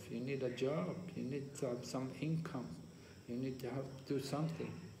yourself. You need a job. You need to have some income. You need to do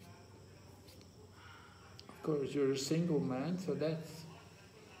something. Of course, you're a single man, so that's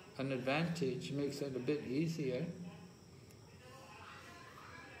an advantage. Makes it a bit easier.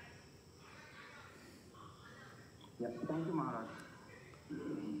 Yeah, thank you, Maharaj.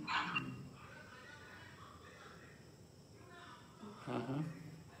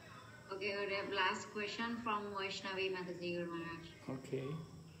 Okay, we have last question from Vaishnavi Mataji, Guru Maharaj. Okay.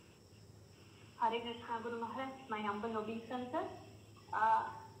 Hare Krishna, Guru Maharaj, my humble obeisance.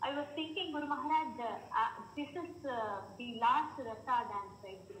 I was thinking, Guru Maharaj, this is the last Rasa dance,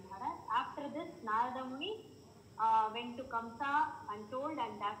 right, Guru Maharaj? After this, Narada Muni went to Kaṁsa and told,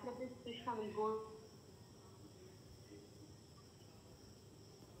 and after this, Krishna will go.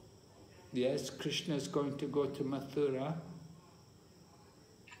 Yes, Krishna is going to go to Mathura,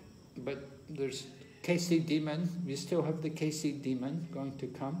 but there's Kesi demon. We still have the Kesi demon going to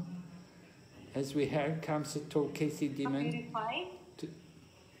come. As we heard, Kaṁsa told Kesi demon.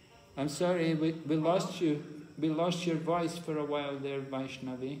 I'm sorry, we lost you. We lost your voice for a while there,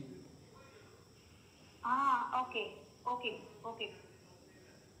 Vaishnavi. Okay.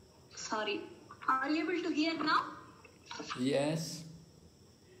 Sorry. Are you able to hear now? Yes.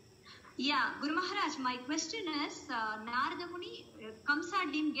 Yeah, Guru Maharaj, my question is, Narada Muni, Kaṁsa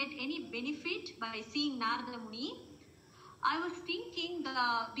didn't get any benefit by seeing Narada Muni. I was thinking,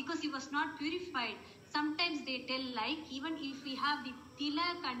 because he was not purified, sometimes they tell like, even if we have the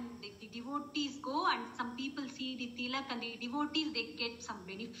tilak and the devotees go and some people see the tilak and the devotees, they get some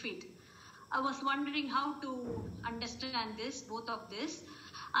benefit. I was wondering how to understand this, both of this.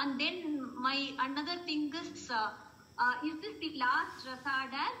 And then my another thing is this the last Rasa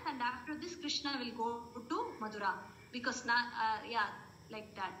dance, and after this Krishna will go to Madura? Because,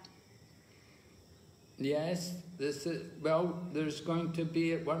 like that. Yes, this is, well, there's going to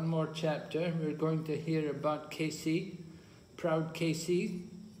be one more chapter. We're going to hear about Kesi, proud Kesi,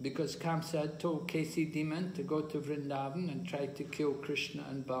 because Kaṁsa told Kesi demon to go to Vrindavan and try to kill Krishna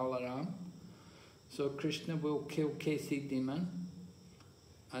and Balaram. So Krishna will kill Kesi demon.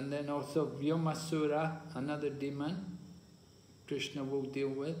 And then also Vyomasura, another demon, Krishna will deal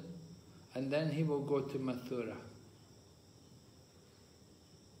with. And then he will go to Mathura.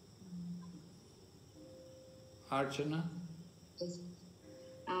 Archana?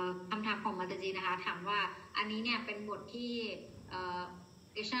 คำถามของมาตาจีนะคะถามว่าอันนี้เนี่ยเป็นบทที่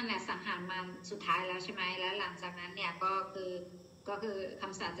คริชนาเนี่ยสังหารมารสุดท้ายแล้วใช่ไหมแล้วหลังจากนั้นเนี่ยก็คือก็ ก็คือค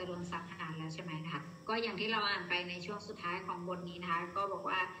ำสาจะโดนสังหารแล้วใช่ไหมนะคะก็อย่างที่เราอ่านไปในช่วงสุดท้ายของบทนี้นะคะก็บอก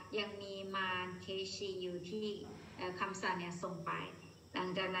ว่ายังมีมารเทชีอยู่ที่คำสาเนี่ยส่งไปหลัง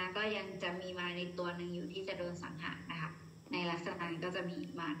จากนั้นก็ยังจะมีมารในตัวหนึ่งอยู่ที่จะโดนสังหารนะคะในลักษณะนั้นก็จะมี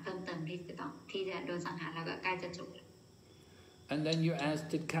มารเพิ่มเติมที่จะโดนสังหารแล้วก็ใกล้จะจบ And then you asked,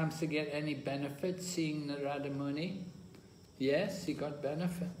 did Kaṁsa get any benefit seeing Narada Muni? Yes, he got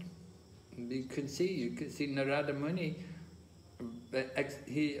benefit. You could see Narada Muni.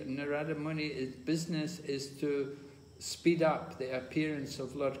 Narada Muni's business is to speed up the appearance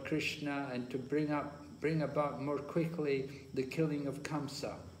of Lord Krishna and to bring about more quickly the killing of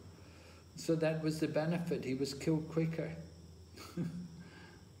Kaṁsa. So that was the benefit. He was killed quicker.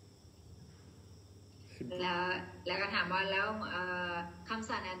 แล้วก็ถามว่าแล้วคำส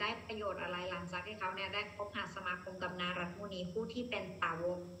อนได้ประโยชน์อะไรหลังจากที่เขาเนี่ยได้คบหาสมาคมกับนารัตมุนีผู้ที่เป็นสาว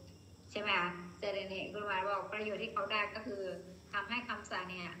กใช่ไหมคะเจริญเอกคุณวายบอกประโยชน์ที่เขาได้ก็คือทำให้คำสอน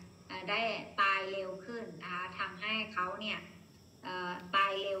เนี่ยได้ตายเร็วขึ้นนะคะทำให้เขาเนี่ยตา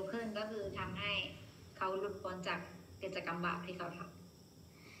ยเร็วขึ้นก็คือทำให้เขาหลุดพ้นจากกิจกรรมบาปที่เขาทำ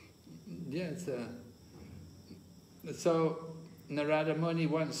Yes. So Narada Muni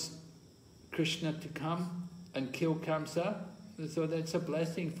wants Krishna to come and kill Kaṁsa, so that's a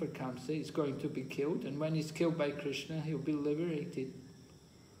blessing for Kaṁsa. He's going to be killed, and when he's killed by Krishna, he'll be liberated.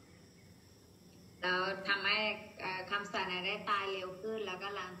 แล้วทำให้คำสาได้ตายเร็วขึ้นแล้วก็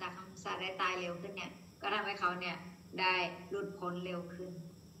หลังจากคำสาได้ตายเร็วขึ้นเนี่ยก็ทำให้เขาเนี่ยได้หลุดพ้นเร็วขึ้น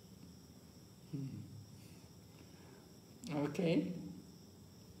Okay.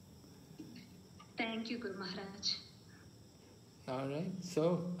 Thank you, Guru Maharaj. All right. So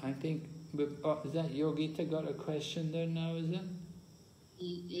I think is that Yogita got a question there now? Is it?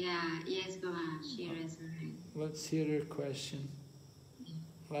 Yeah. Yes, Guru Maharaj. She raised her hand. Let's hear her question.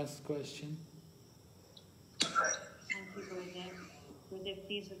 Last question. Thank you, Gurudev. Gurudev,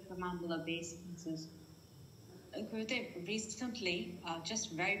 please with commandable obeisances. Gurudev, recently, just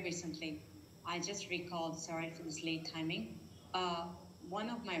very recently, I just recalled, sorry for this late timing, one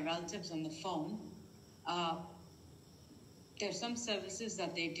of my relatives on the phone, there's some services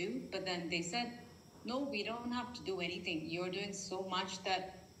that they do, but then they said, no, we don't have to do anything. You're doing so much that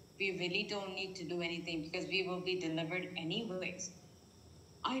we really don't need to do anything because we will be delivered anyways.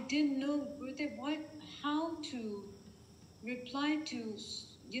 I didn't know, Gurudev, how to reply to,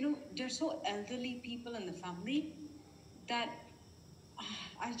 they're so elderly people in the family that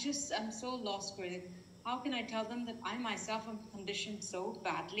I'm so lost, Gurudev. How can I tell them that I myself am conditioned so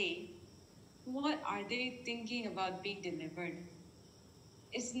badly? What are they thinking about being delivered?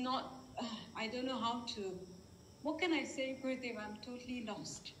 It's not, I don't know how to, what can I say, Gurudev? I'm totally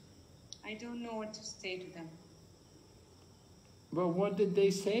lost. I don't know what to say to them. Well, what did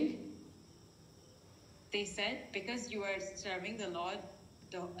they say? They said, because you are serving the Lord,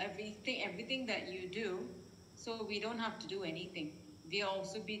 everything that you do, so we don't have to do anything. We'll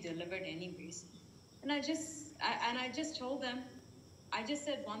also be delivered anyways. And I just told them, I just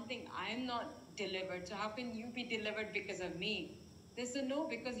said one thing, I am not delivered, so how can you be delivered because of me? They said, no,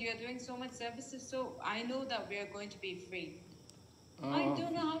 because you are doing so much services, so I know that we are going to be free. Oh. I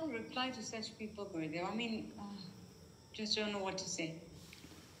don't know how to reply to such people, Gurudev. I mean, just don't know what to say.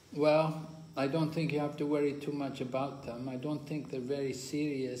 Well, I don't think you have to worry too much about them. I don't think they're very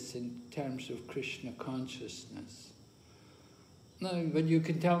serious in terms of Krishna consciousness. No, but you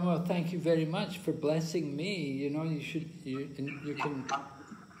can tell them, well, thank you very much for blessing me.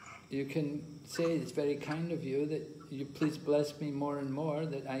 You can say it's very kind of you that you please bless me more and more,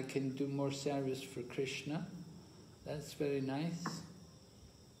 that I can do more service for Krishna. That's very nice.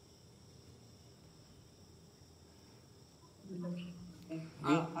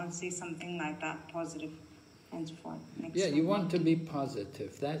 I'll say something like that, positive, and so forth. Yeah, you want to be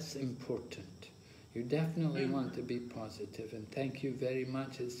positive. That's important. You definitely want to be positive, and thank you very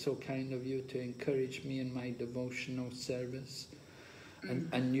much. It's so kind of you to encourage me in my devotional service.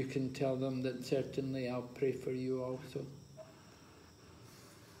 And you can tell them that certainly I'll pray for you also.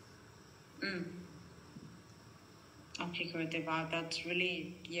 Okay, Gurudev, that's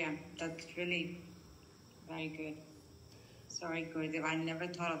really very good. Sorry, Gurudev, I never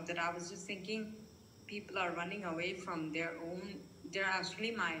thought of that. I was just thinking people are running away from their own, they're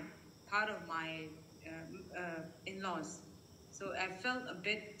actually part of my in-laws. So I felt a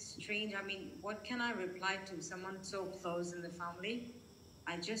bit strange. I mean, what can I reply to someone so close in the family?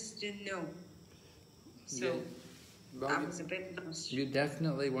 I just didn't know. So yeah. Well, I was a bit lost. You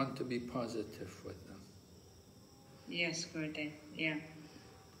definitely want to be positive with them. Yes, Gurudev. Yeah.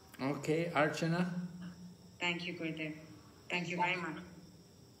 Okay, Archana? Thank you, Gurudev. Thank you very much.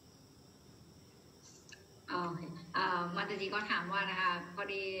 โอเคมาตาจีก็ถามว่านะคะพอ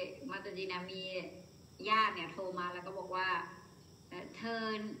ดีมาตาจีเนี่ยมีญาติเนี่ยโทรมาแล้วก็บอกว่าเธอ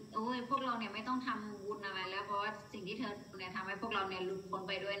โอ้ยพวกเราเนี่ยไม่ต้องทำบุญอะไรแล้วเพราะว่าสิ่งที่เธอเนี่ยทำให้พวกเราเนี่ยหลุดพ้น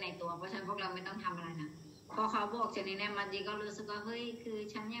ไปด้วยในตัวเพราะฉะนั้นพวกเราไม่ต้องทำอะไรนะพอเขาบอกเช่นนี้เนี่ยมาตาจีก็รู้สึกว่าเฮ้ยคือ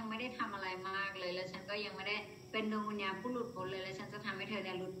ฉันยังไม่ได้ทำอะไรมากเลยแล้วฉันก็ยังไม่ได้เป็นดวงวิญญาณผู้หลุดพ้นเลยแล้วฉันจะทำให้เธอเ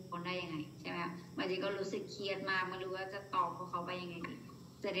นี่ยหลุดพ้นได้ยังไงใช่ไหมมาตาจีก็รู้สึกเครียดมากไม่รู้ว่าจะตอบพวกเขาไปยังไงดี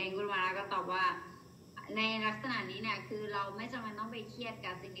แต่เดนกุลวาระก็ตอบว่าในลักษณะนี้เนี่ยคือเราไม่จำเป็นต้องไปเครียด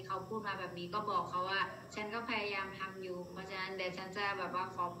กับสิ่งที่เขาพูดมาแบบนี้ก็บอกเขาว่าฉันก็พยายามทำอยู่เพราะฉะนั้นเดี๋ยวฉันจะแบบว่า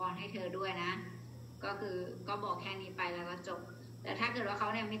ขอพรให้เธอด้วยนะก็คือก็บอกแค่นี้ไปแล้วก็จบแต่ถ้าเกิดว่าเขา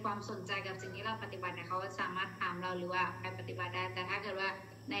เนี่ยมีความสนใจกับสิ่งที่เราปฏิบัติเนี่ยเขาสามารถถามเราหรือว่าไปปฏิบัติได้แต่ถ้าเกิดว่า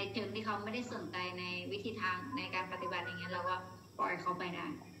ในเชิงที่เขาไม่ได้สนใจในวิธีทางในการปฏิบัติอย่างเงี้ยเราก็ปล่อยเขาไปได้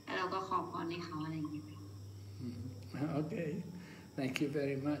แล้วเราก็ขอพรให้เขาอะไรอย่างเงี้ยOkay. Thank you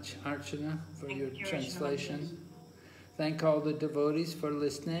very much, Archana, for your translation. Thank all the devotees for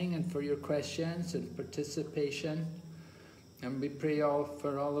listening and for your questions and participation. And we pray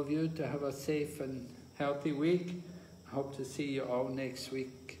for all of you to have a safe and healthy week. I hope to see you all next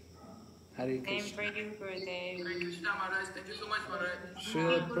week. Hare Krishna. Same for you, Gurudev. Hare Krishna Maharaj. Thank you so much, Maharaj.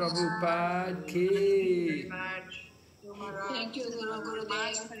 Srila Prabhupada ki. Thank you,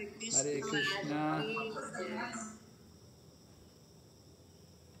 Gurudev. Hare Krishna.